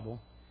the Bible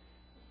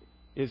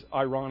is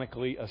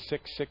ironically a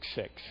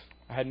 666.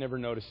 I had never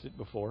noticed it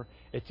before.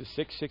 It's a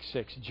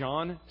 666.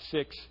 John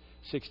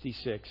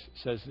 6:66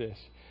 says this: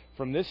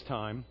 from this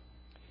time,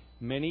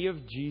 many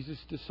of Jesus'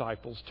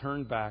 disciples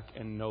turned back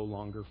and no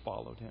longer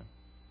followed him.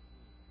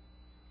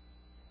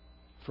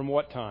 From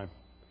what time?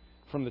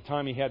 From the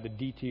time he had the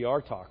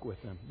DTR talk with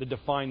them, the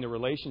define the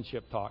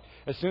relationship talk.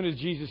 As soon as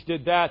Jesus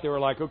did that, they were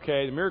like,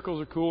 okay, the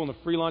miracles are cool and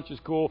the free lunch is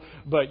cool,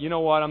 but you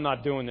know what? I'm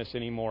not doing this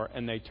anymore.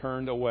 And they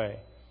turned away.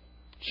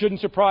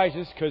 Shouldn't surprise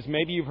us, because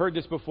maybe you've heard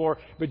this before,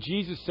 but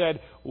Jesus said,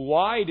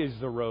 wide is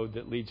the road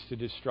that leads to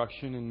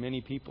destruction and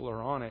many people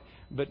are on it,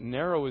 but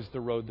narrow is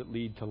the road that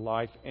leads to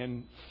life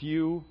and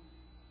few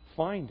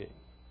find it.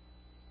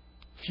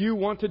 Few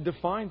want to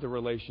define the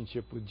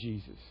relationship with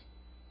Jesus.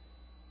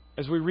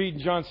 As we read in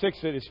John 6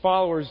 that his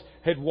followers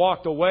had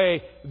walked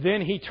away,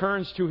 then he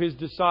turns to his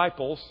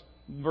disciples,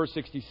 verse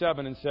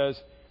 67, and says,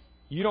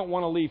 you don't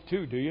want to leave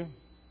too, do you?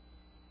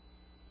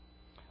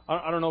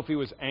 I don't know if he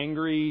was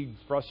angry,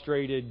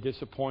 frustrated,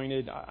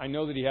 disappointed. I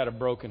know that he had a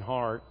broken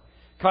heart.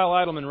 Kyle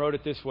Idleman wrote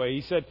it this way.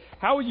 He said,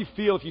 how would you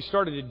feel if you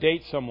started to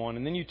date someone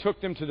and then you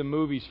took them to the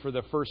movies for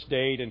the first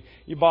date and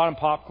you bought them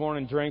popcorn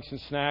and drinks and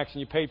snacks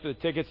and you paid for the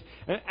tickets,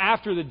 and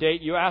after the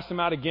date you ask them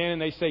out again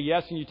and they say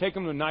yes, and you take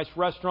them to a nice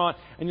restaurant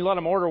and you let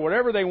them order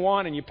whatever they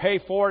want and you pay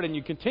for it and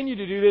you continue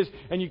to do this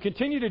and you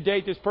continue to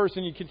date this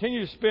person, you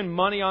continue to spend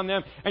money on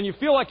them and you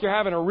feel like you're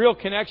having a real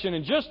connection,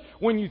 and just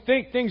when you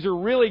think things are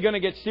really going to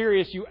get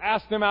serious, you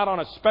ask them out on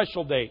a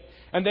special date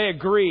and they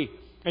agree.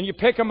 And you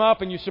pick them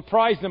up and you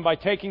surprise them by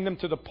taking them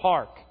to the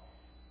park.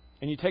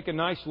 And you take a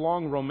nice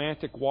long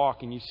romantic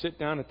walk and you sit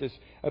down at this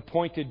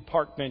appointed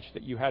park bench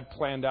that you had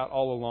planned out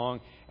all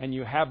along, and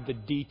you have the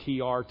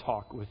DTR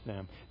talk with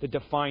them, the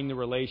define the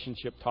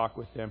relationship talk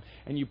with them.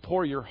 And you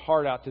pour your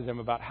heart out to them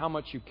about how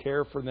much you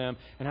care for them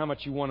and how much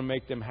you want to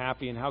make them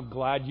happy and how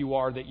glad you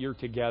are that you're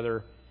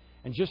together.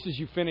 And just as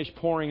you finish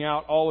pouring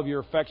out all of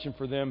your affection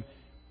for them,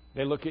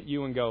 they look at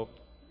you and go,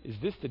 is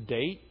this the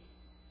date?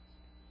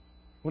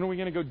 When are we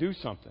going to go do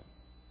something?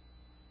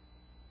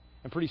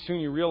 And pretty soon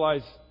you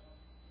realize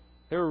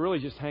they were really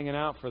just hanging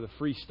out for the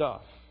free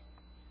stuff,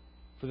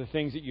 for the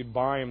things that you'd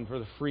buy them, for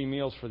the free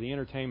meals, for the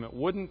entertainment.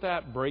 Wouldn't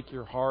that break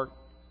your heart?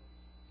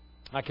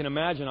 I can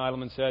imagine,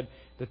 Idleman said,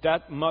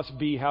 that must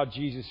be how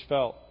Jesus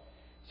felt.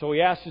 So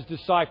he asked his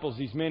disciples,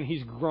 these men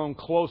he's grown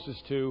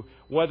closest to,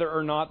 whether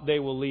or not they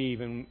will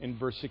leave. And in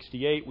verse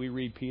 68, we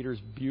read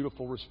Peter's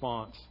beautiful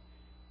response.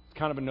 It's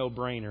kind of a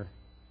no-brainer.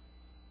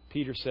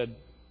 Peter said,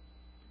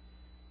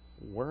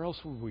 where else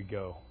would we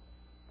go?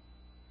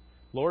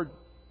 Lord,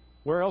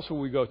 where else would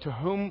we go? To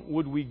whom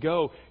would we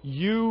go?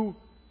 You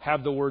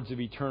have the words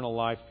of eternal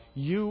life.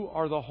 You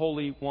are the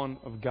Holy One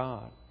of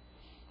God.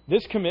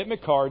 This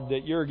commitment card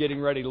that you're getting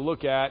ready to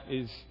look at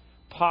is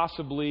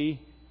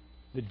possibly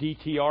the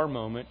DTR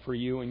moment for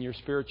you in your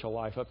spiritual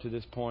life up to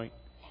this point.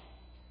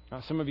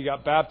 Now, some of you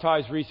got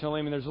baptized recently.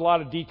 I mean, there's a lot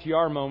of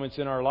DTR moments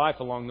in our life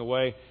along the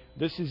way.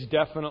 This is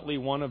definitely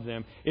one of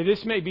them. And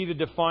this may be the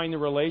define the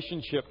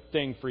relationship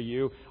thing for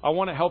you. I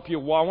want to help you.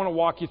 I want to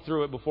walk you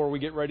through it before we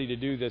get ready to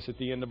do this at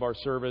the end of our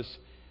service.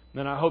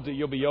 And I hope that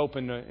you'll be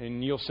open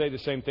and you'll say the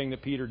same thing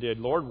that Peter did.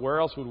 Lord,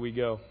 where else would we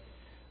go?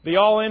 The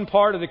all-in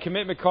part of the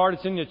commitment card,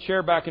 it's in the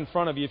chair back in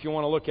front of you if you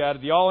want to look at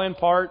it. The all-in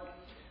part,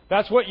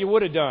 that's what you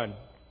would have done.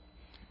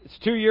 It's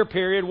a 2-year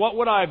period. What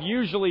would I have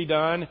usually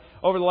done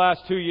over the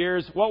last 2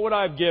 years? What would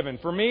I have given?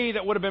 For me,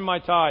 that would have been my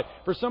tithe.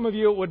 For some of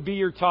you, it would be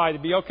your tithe.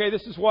 It'd be, okay,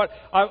 this is what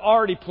I've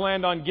already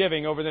planned on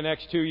giving over the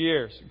next 2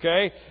 years.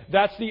 Okay?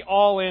 That's the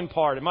all-in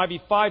part. It might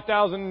be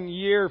 $5,000 a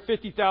year,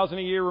 $50,000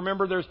 a year.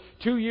 Remember, there's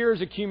 2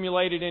 years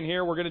accumulated in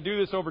here. We're going to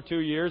do this over 2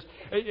 years.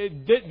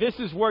 This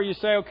is where you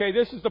say, okay,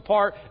 this is the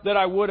part that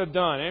I would have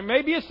done. And it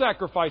may be a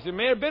sacrifice. It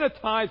may have been a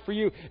tithe for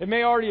you. It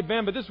may already have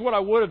been, but this is what I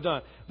would have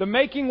done. The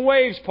making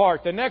waves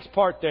part, the next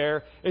part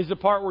there, is the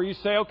part where you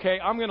say, okay,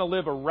 I'm going to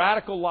live a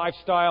radical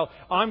lifestyle.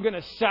 I'm going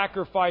to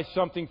sacrifice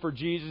something for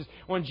Jesus.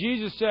 When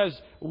Jesus says,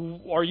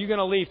 are you going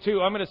to leave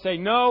too? I'm going to say,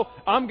 no,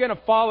 I'm going to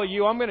follow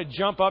you. I'm going to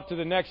jump up to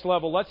the next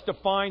level. Let's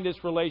define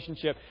this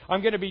relationship.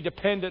 I'm going to be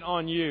dependent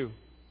on you.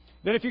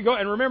 Then if you go,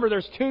 and remember,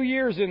 there's 2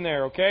 years in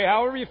there, okay?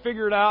 However you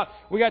figure it out,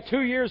 we got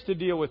 2 years to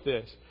deal with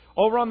this.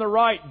 Over on the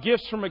right,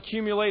 gifts from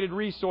accumulated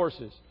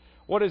resources.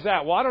 What is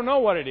that? Well, I don't know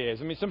what it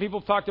is. I mean, some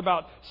people talked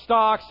about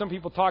stocks. Some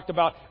people talked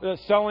about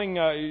selling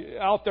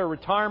out their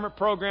retirement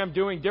program,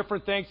 doing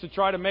different things to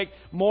try to make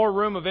more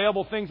room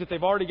available, things that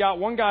they've already got.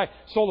 One guy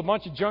sold a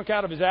bunch of junk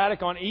out of his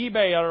attic on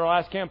eBay at our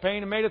last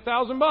campaign and made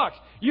 $1,000.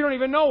 You don't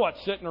even know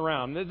what's sitting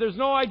around. There's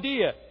no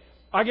idea.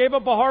 I gave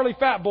up a Harley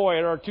Fat Boy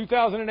at our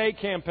 2008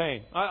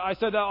 campaign. I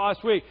said that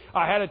last week.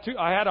 I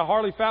had a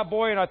Harley Fat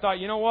Boy, and I thought,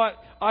 you know what?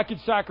 I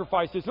could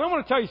sacrifice this. And I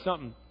want to tell you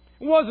something.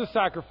 It was a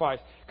sacrifice.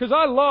 Because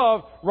I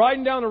love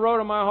riding down the road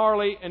on my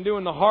Harley and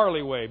doing the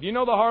Harley wave. You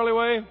know the Harley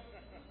wave?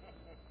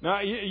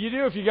 Now, you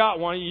do if you got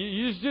one.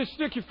 You just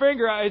stick your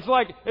finger out. It's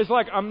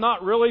like I'm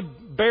not really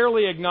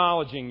barely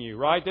acknowledging you,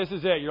 right? This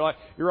is it. You're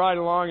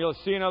riding along, you'll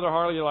see another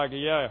Harley, you're like,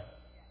 yeah.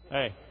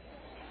 Hey.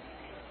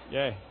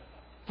 Yeah.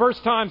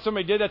 First time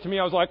somebody did that to me,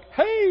 I was like,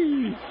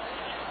 hey.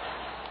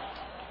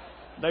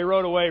 They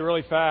rode away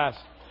really fast.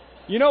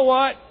 You know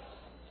what?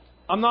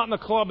 I'm not in the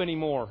club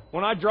anymore.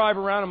 When I drive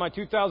around in my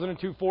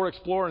 2002 Ford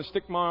Explorer and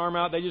stick my arm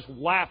out, they just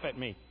laugh at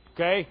me.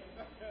 Okay?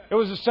 It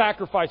was a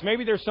sacrifice.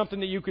 Maybe there's something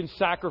that you can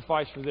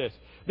sacrifice for this.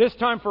 This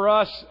time for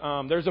us,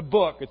 there's a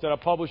book. It's at a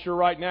publisher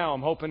right now.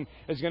 I'm hoping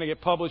it's going to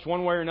get published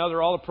one way or another.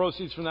 All the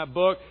proceeds from that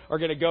book are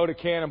going to go to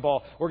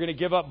Cannonball. We're going to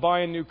give up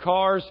buying new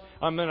cars.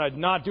 I'm going to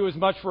not do as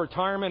much for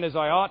retirement as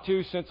I ought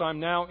to, since I'm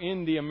now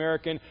in the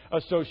American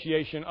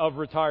Association of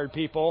Retired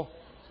People.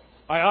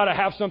 I ought to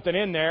have something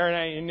in there,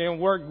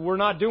 and we're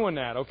not doing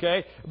that,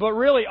 okay? But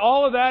really,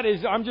 all of that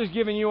is, I'm just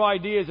giving you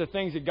ideas of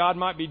things that God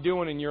might be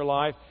doing in your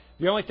life.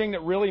 The only thing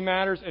that really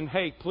matters, and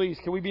hey, please,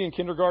 can we be in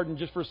kindergarten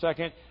just for a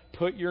second?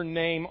 Put your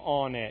name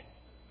on it.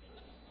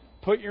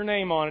 Put your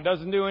name on it. It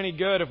doesn't do any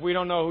good if we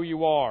don't know who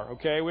you are,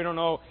 okay? We don't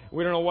know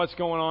what's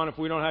going on if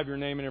we don't have your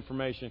name and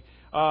information.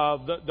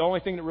 The only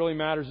thing that really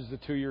matters is the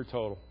 2-year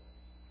total.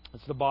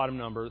 That's the bottom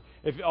number.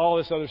 If all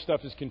this other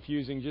stuff is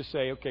confusing, just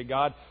say, okay,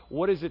 God,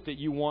 what is it that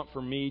you want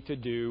for me to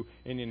do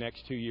in the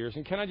next 2 years?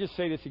 And can I just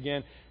say this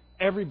again?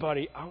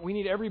 Everybody, we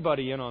need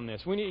everybody in on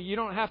this. You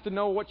don't have to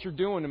know what you're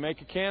doing to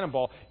make a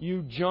Cannonball.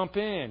 You jump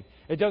in.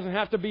 It doesn't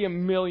have to be $1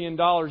 million.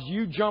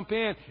 You jump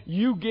in.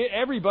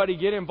 Everybody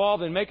get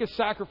involved and make a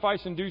sacrifice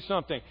and do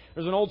something.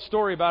 There's an old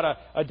story about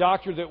a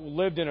doctor that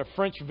lived in a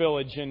French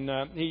village, and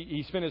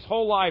he spent his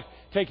whole life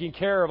taking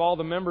care of all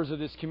the members of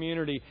this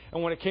community.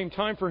 And when it came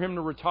time for him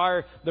to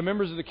retire, the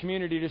members of the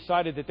community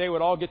decided that they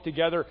would all get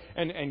together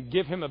and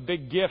give him a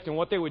big gift. And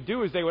what they would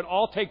do is they would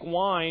all take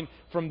wine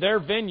from their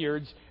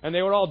vineyards, and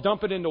they would all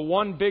dump it into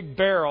one big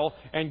barrel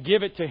and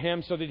give it to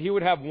him so that he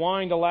would have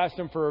wine to last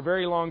him for a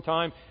very long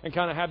time, and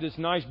kind of have this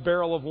nice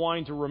barrel of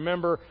wine to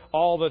remember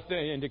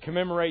and to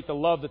commemorate the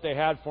love that they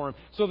had for him.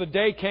 So the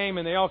day came,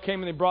 and they all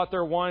came and they brought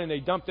their wine and they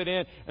dumped it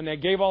in, and they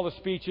gave all the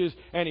speeches,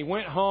 and he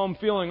went home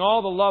feeling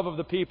all the love of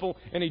the people,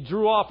 and he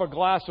drew off a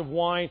glass of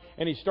wine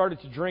and he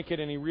started to drink it,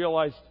 and he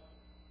realized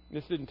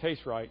this didn't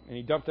taste right, and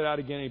he dumped it out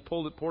again, and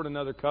he poured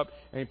another cup,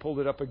 and he pulled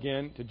it up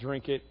again to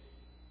drink it,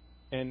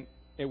 and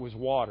it was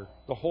water.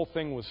 The whole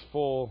thing was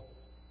full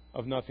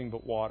of nothing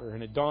but water.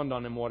 And it dawned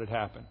on him what had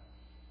happened.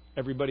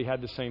 Everybody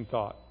had the same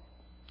thought.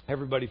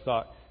 Everybody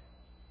thought,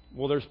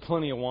 well, there's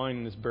plenty of wine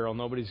in this barrel.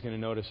 Nobody's going to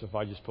notice if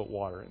I just put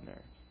water in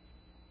there.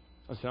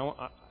 I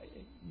said,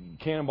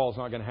 Cannonball's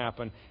not going to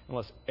happen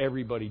unless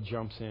everybody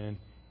jumps in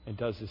and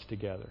does this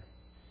together.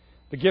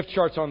 The gift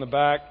chart's on the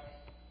back.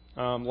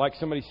 Like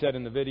somebody said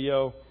in the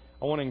video,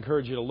 I want to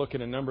encourage you to look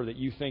at a number that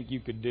you think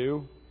you could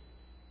do,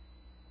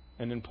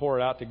 and then pour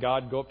it out to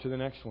God. Go up to the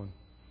next one.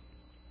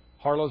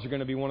 Harlow's are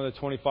going to be one of the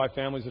 25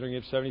 families that are going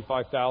to give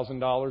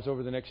 $75,000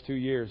 over the next 2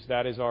 years.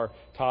 That is our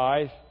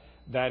tithe.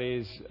 That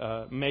is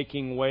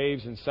making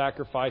waves and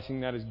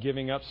sacrificing. That is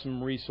giving up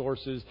some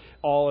resources.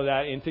 All of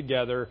that in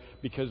together,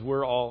 because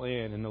we're all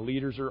in. And the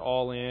leaders are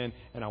all in.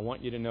 And I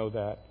want you to know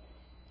that.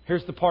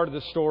 Here's the part of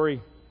the story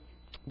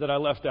that I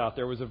left out.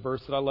 There was a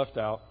verse that I left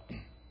out.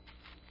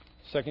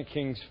 2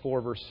 Kings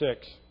 4, verse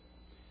 6.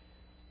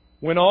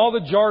 When all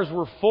the jars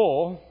were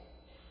full,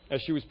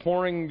 as she was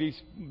pouring these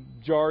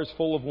jars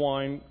full of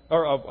wine,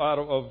 or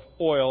of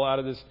oil out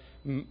of this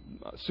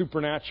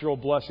supernatural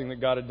blessing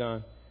that God had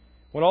done.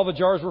 When all the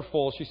jars were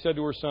full, she said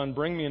to her son,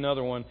 "Bring me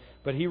another one."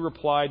 But he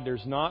replied,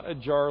 "There's not a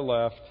jar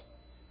left."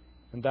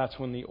 And that's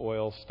when the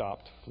oil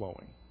stopped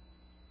flowing.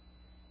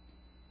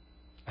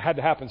 It had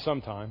to happen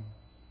sometime.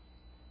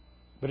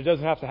 But it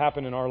doesn't have to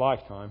happen in our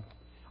lifetime.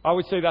 I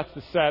would say that's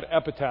the sad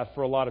epitaph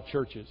for a lot of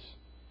churches.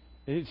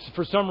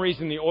 For some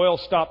reason, the oil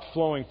stopped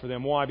flowing for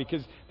them. Why?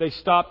 Because they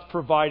stopped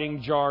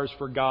providing jars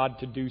for God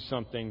to do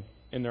something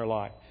in their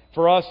life.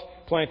 For us,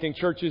 planting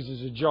churches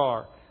is a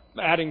jar.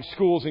 Adding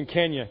schools in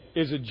Kenya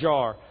is a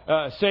jar.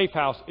 A safe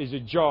house is a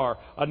jar.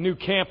 A new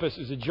campus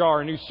is a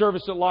jar. A new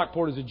service at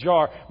Lockport is a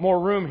jar. More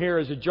room here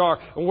is a jar.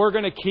 And we're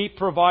going to keep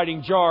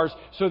providing jars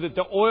so that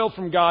the oil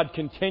from God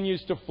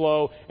continues to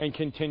flow and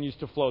continues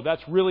to flow.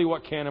 That's really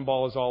what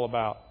Cannonball is all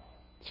about.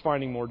 It's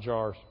finding more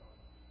jars.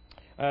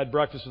 I had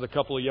breakfast with a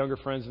couple of younger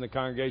friends in the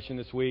congregation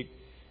this week,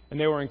 and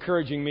they were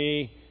encouraging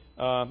me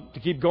to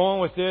keep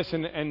going with this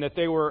and that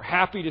they were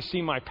happy to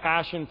see my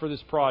passion for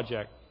this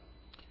project.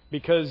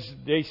 Because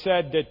they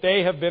said that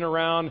they have been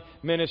around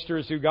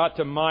ministers who got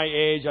to my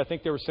age. I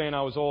think they were saying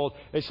I was old.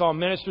 They saw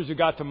ministers who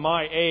got to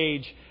my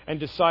age and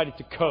decided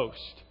to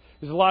coast.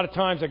 There's a lot of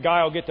times a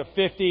guy will get to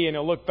 50 and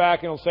he'll look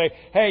back and he'll say,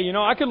 "Hey,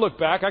 I could look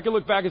back. I could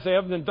look back and say,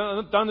 I've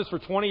done this for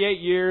 28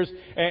 years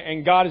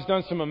and God has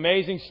done some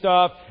amazing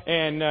stuff.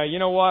 And you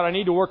know what? I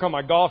need to work on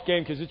my golf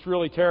game because it's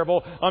really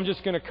terrible. I'm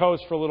just going to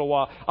coast for a little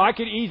while." I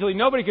could easily,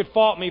 nobody could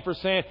fault me for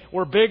saying,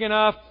 we're big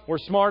enough, we're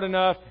smart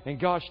enough, and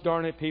gosh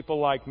darn it,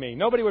 people like me.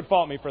 Nobody would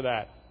fault me for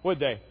that, would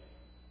they?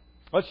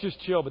 Let's just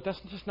chill. But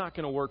that's just not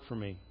going to work for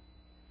me.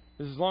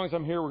 As long as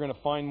I'm here, we're going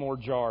to find more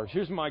jars.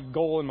 Here's my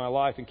goal in my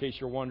life, in case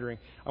you're wondering.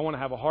 I want to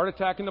have a heart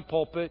attack in the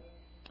pulpit.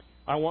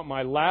 I want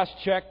my last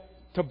check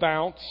to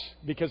bounce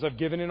because I've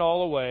given it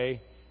all away.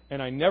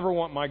 And I never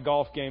want my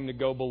golf game to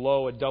go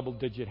below a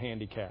double-digit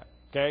handicap.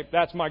 Okay?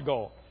 That's my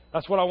goal.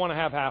 That's what I want to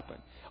have happen.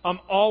 I'm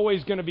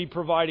always going to be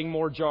providing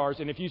more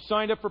jars. And if you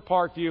signed up for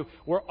Parkview,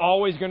 we're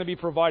always going to be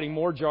providing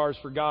more jars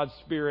for God's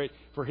Spirit,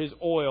 for His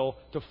oil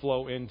to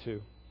flow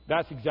into.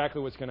 That's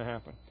exactly what's going to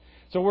happen.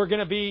 So we're going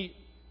to be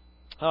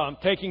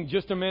taking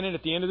just a minute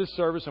at the end of this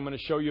service. I'm going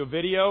to show you a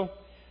video,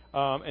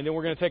 and then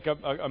we're going to take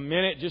a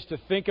minute just to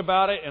think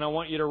about it, and I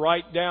want you to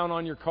write down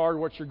on your card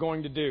what you're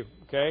going to do,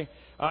 okay?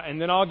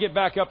 And then I'll get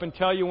back up and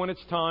tell you when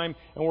it's time,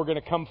 and we're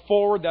going to come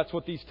forward. That's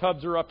what these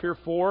tubs are up here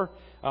for.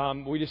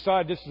 We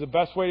decided this is the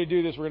best way to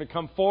do this. We're going to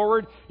come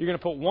forward. You're going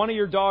to put one of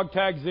your dog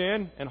tags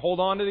in and hold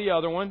on to the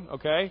other one,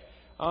 okay?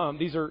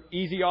 These are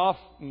easy off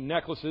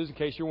necklaces, in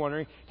case you're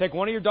wondering. Take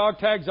one of your dog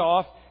tags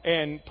off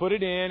and put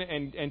it in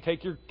and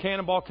take your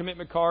Cannonball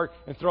commitment card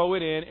and throw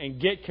it in and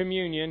get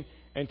communion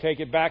and take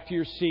it back to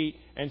your seat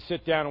and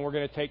sit down, and we're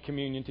going to take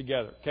communion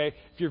together. Okay?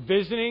 If you're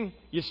visiting,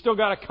 you still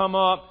got to come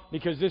up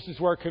because this is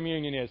where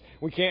communion is.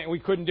 We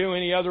couldn't do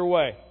any other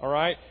way. All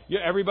right?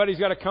 Everybody's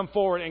got to come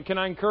forward. And can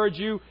I encourage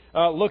you,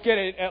 look at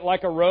it at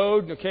like a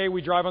road. Okay?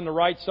 We drive on the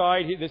right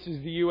side. This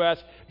is the U.S.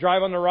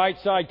 Drive on the right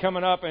side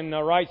coming up and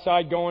the right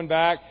side going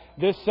back.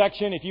 This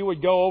section, if you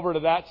would go over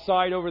to that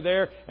side over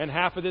there and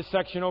half of this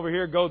section over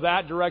here, go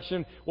that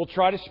direction. We'll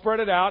try to spread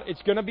it out.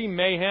 It's going to be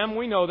mayhem.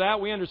 We know that.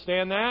 We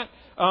understand that.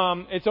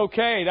 It's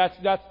okay.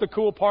 That's the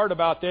cool part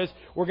about this.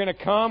 We're going to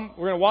come.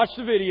 We're going to watch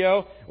the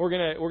video. We're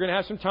going to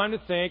have some time to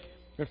think.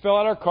 We're going to fill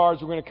out our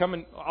cards. We're going to come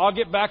and I'll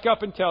get back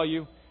up and tell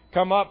you.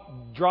 Come up,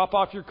 drop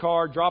off your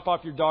card, drop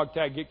off your dog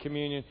tag, get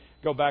communion,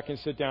 go back and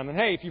sit down. And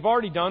hey, if you've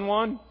already done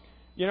one,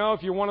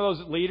 if you're one of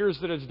those leaders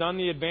that has done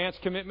the advanced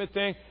commitment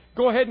thing,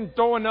 go ahead and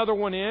throw another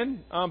one in.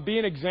 Be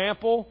an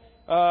example.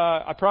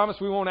 I promise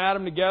we won't add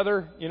them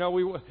together.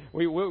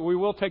 We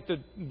will take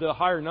the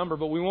higher number,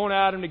 but we won't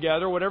add them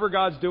together. Whatever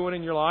God's doing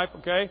in your life,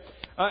 okay?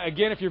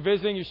 Again, if you're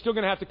visiting, you're still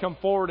going to have to come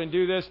forward and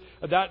do this.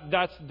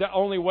 That's the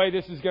only way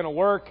this is going to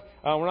work.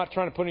 We're not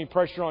trying to put any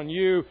pressure on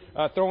you.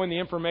 Throw in the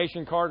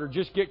information card or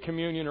just get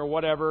communion or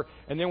whatever,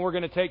 and then we're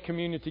going to take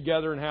communion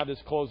together and have this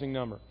closing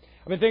number.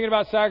 I've been thinking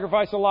about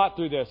sacrifice a lot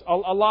through this.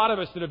 A lot of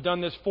us that have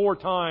done this 4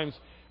 times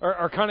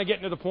are kind of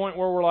getting to the point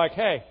where we're like,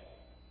 hey,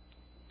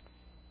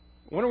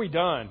 when are we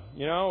done?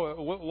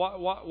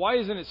 Why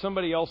isn't it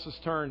somebody else's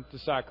turn to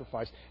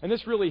sacrifice? And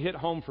this really hit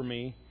home for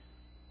me.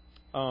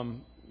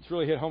 It's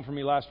really hit home for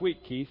me last week,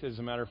 Keith, as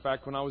a matter of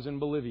fact, when I was in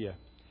Bolivia.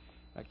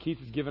 Keith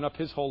has given up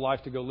his whole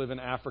life to go live in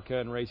Africa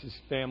and raise his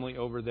family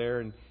over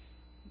there. And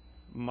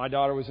my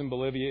daughter was in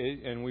Bolivia,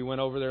 and we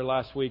went over there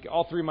last week.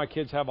 All 3 of my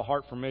kids have a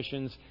heart for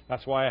missions.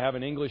 That's why I have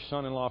an English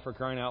son-in-law, for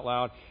crying out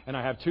loud. And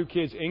I have 2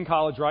 kids in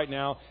college right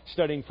now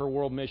studying for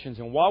world missions.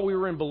 And while we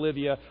were in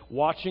Bolivia,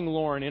 watching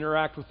Lauren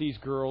interact with these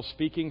girls,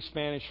 speaking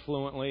Spanish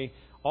fluently,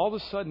 all of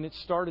a sudden it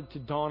started to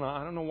dawn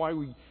on. I don't know why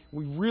we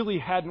really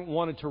hadn't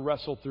wanted to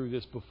wrestle through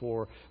this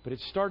before, but it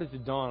started to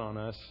dawn on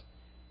us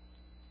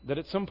that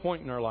at some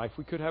point in our life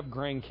we could have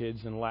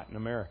grandkids in Latin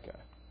America.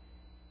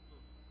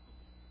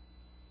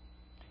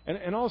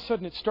 And all of a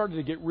sudden it started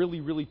to get really,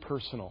 really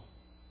personal.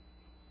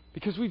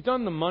 Because we've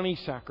done the money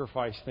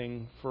sacrifice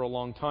thing for a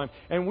long time.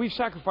 And we've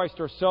sacrificed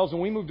ourselves and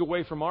we moved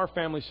away from our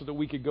family so that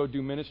we could go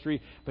do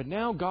ministry. But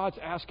now God's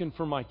asking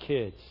for my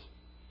kids.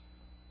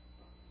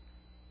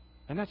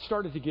 And that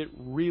started to get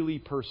really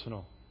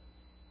personal.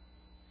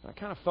 I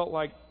kind of felt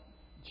like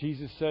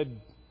Jesus said,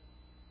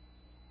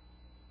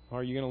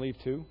 are you going to leave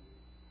too?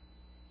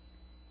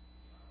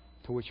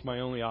 To which my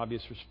only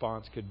obvious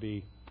response could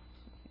be,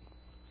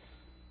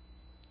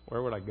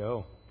 where would I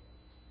go?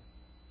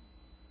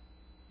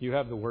 You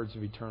have the words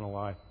of eternal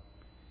life.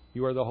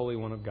 You are the Holy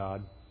One of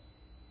God.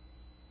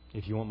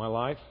 If you want my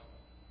life,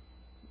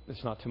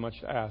 it's not too much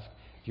to ask.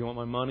 If you want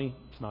my money,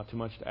 it's not too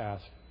much to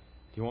ask.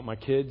 If you want my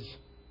kids,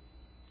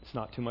 it's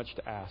not too much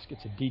to ask.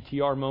 It's a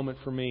DTR moment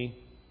for me,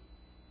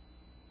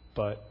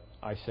 but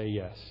I say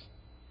yes.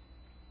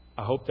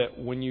 I hope that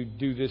when you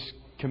do this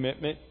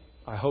commitment,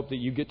 I hope that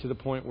you get to the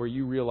point where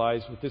you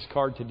realize with this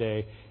card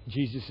today,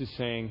 Jesus is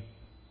saying,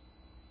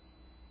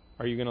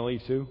 are you going to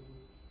leave too?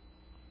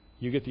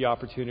 You get the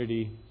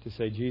opportunity to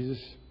say, Jesus,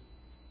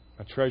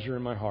 a treasure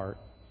in my heart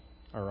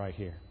are right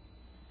here.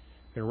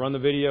 I'm going to run the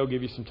video,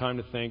 give you some time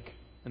to think,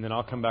 and then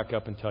I'll come back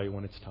up and tell you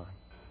when it's time.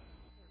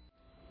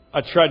 I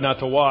tried not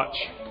to watch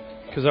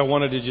because I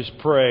wanted to just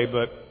pray,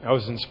 but I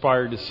was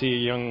inspired to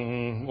see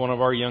one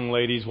of our young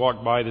ladies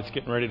walk by that's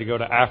getting ready to go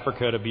to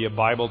Africa to be a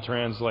Bible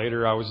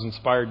translator. I was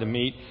inspired to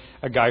meet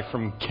a guy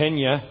from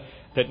Kenya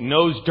that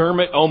knows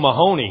Dermot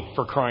O'Mahony,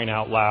 for crying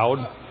out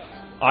loud.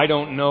 I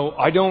don't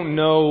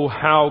know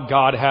how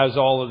God has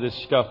all of this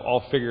stuff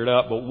all figured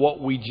out, but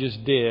what we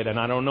just did, and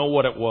I don't know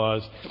what it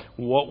was,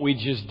 what we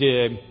just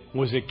did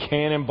was a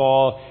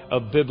cannonball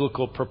of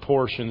biblical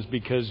proportions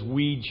because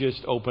we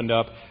just opened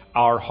up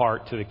our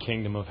heart to the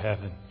kingdom of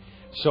heaven.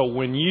 So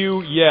when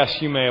you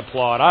may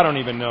applaud. I don't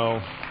even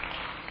know.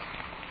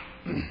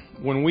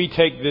 When we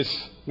take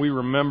this, we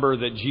remember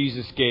that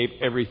Jesus gave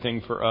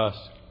everything for us.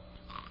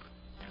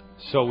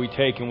 So we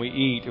take and we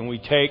eat and we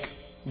take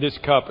this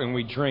cup and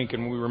we drink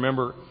and we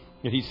remember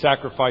that He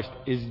sacrificed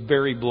His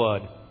very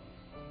blood.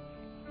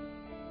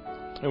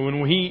 And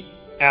when He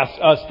asks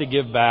us to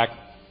give back,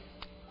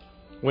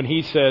 when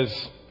He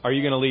says, are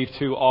you going to leave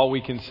too? All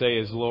we can say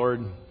is,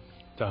 Lord,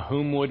 to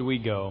whom would we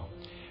go?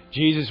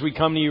 Jesus, we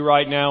come to you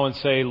right now and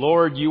say,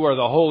 Lord, you are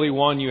the Holy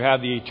One. You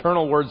have the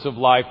eternal words of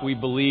life. We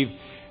believe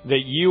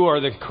that you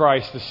are the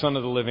Christ, the Son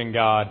of the living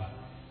God.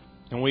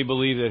 And we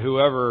believe that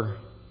whoever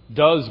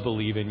does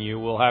believe in you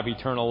will have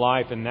eternal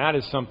life. And that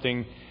is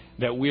something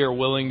that we are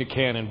willing to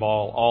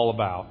cannonball all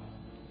about.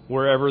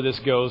 Wherever this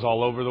goes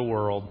all over the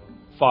world.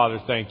 Father,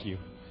 thank you.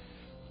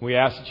 We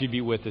ask that you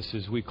be with us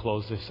as we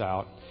close this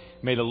out.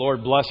 May the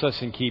Lord bless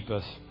us and keep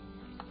us.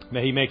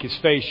 May He make His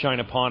face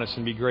shine upon us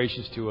and be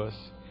gracious to us.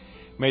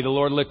 May the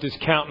Lord lift His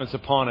countenance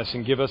upon us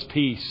and give us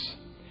peace.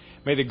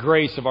 May the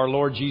grace of our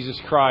Lord Jesus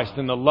Christ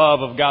and the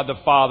love of God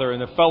the Father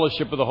and the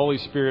fellowship of the Holy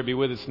Spirit be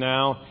with us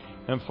now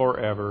and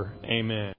forever. Amen.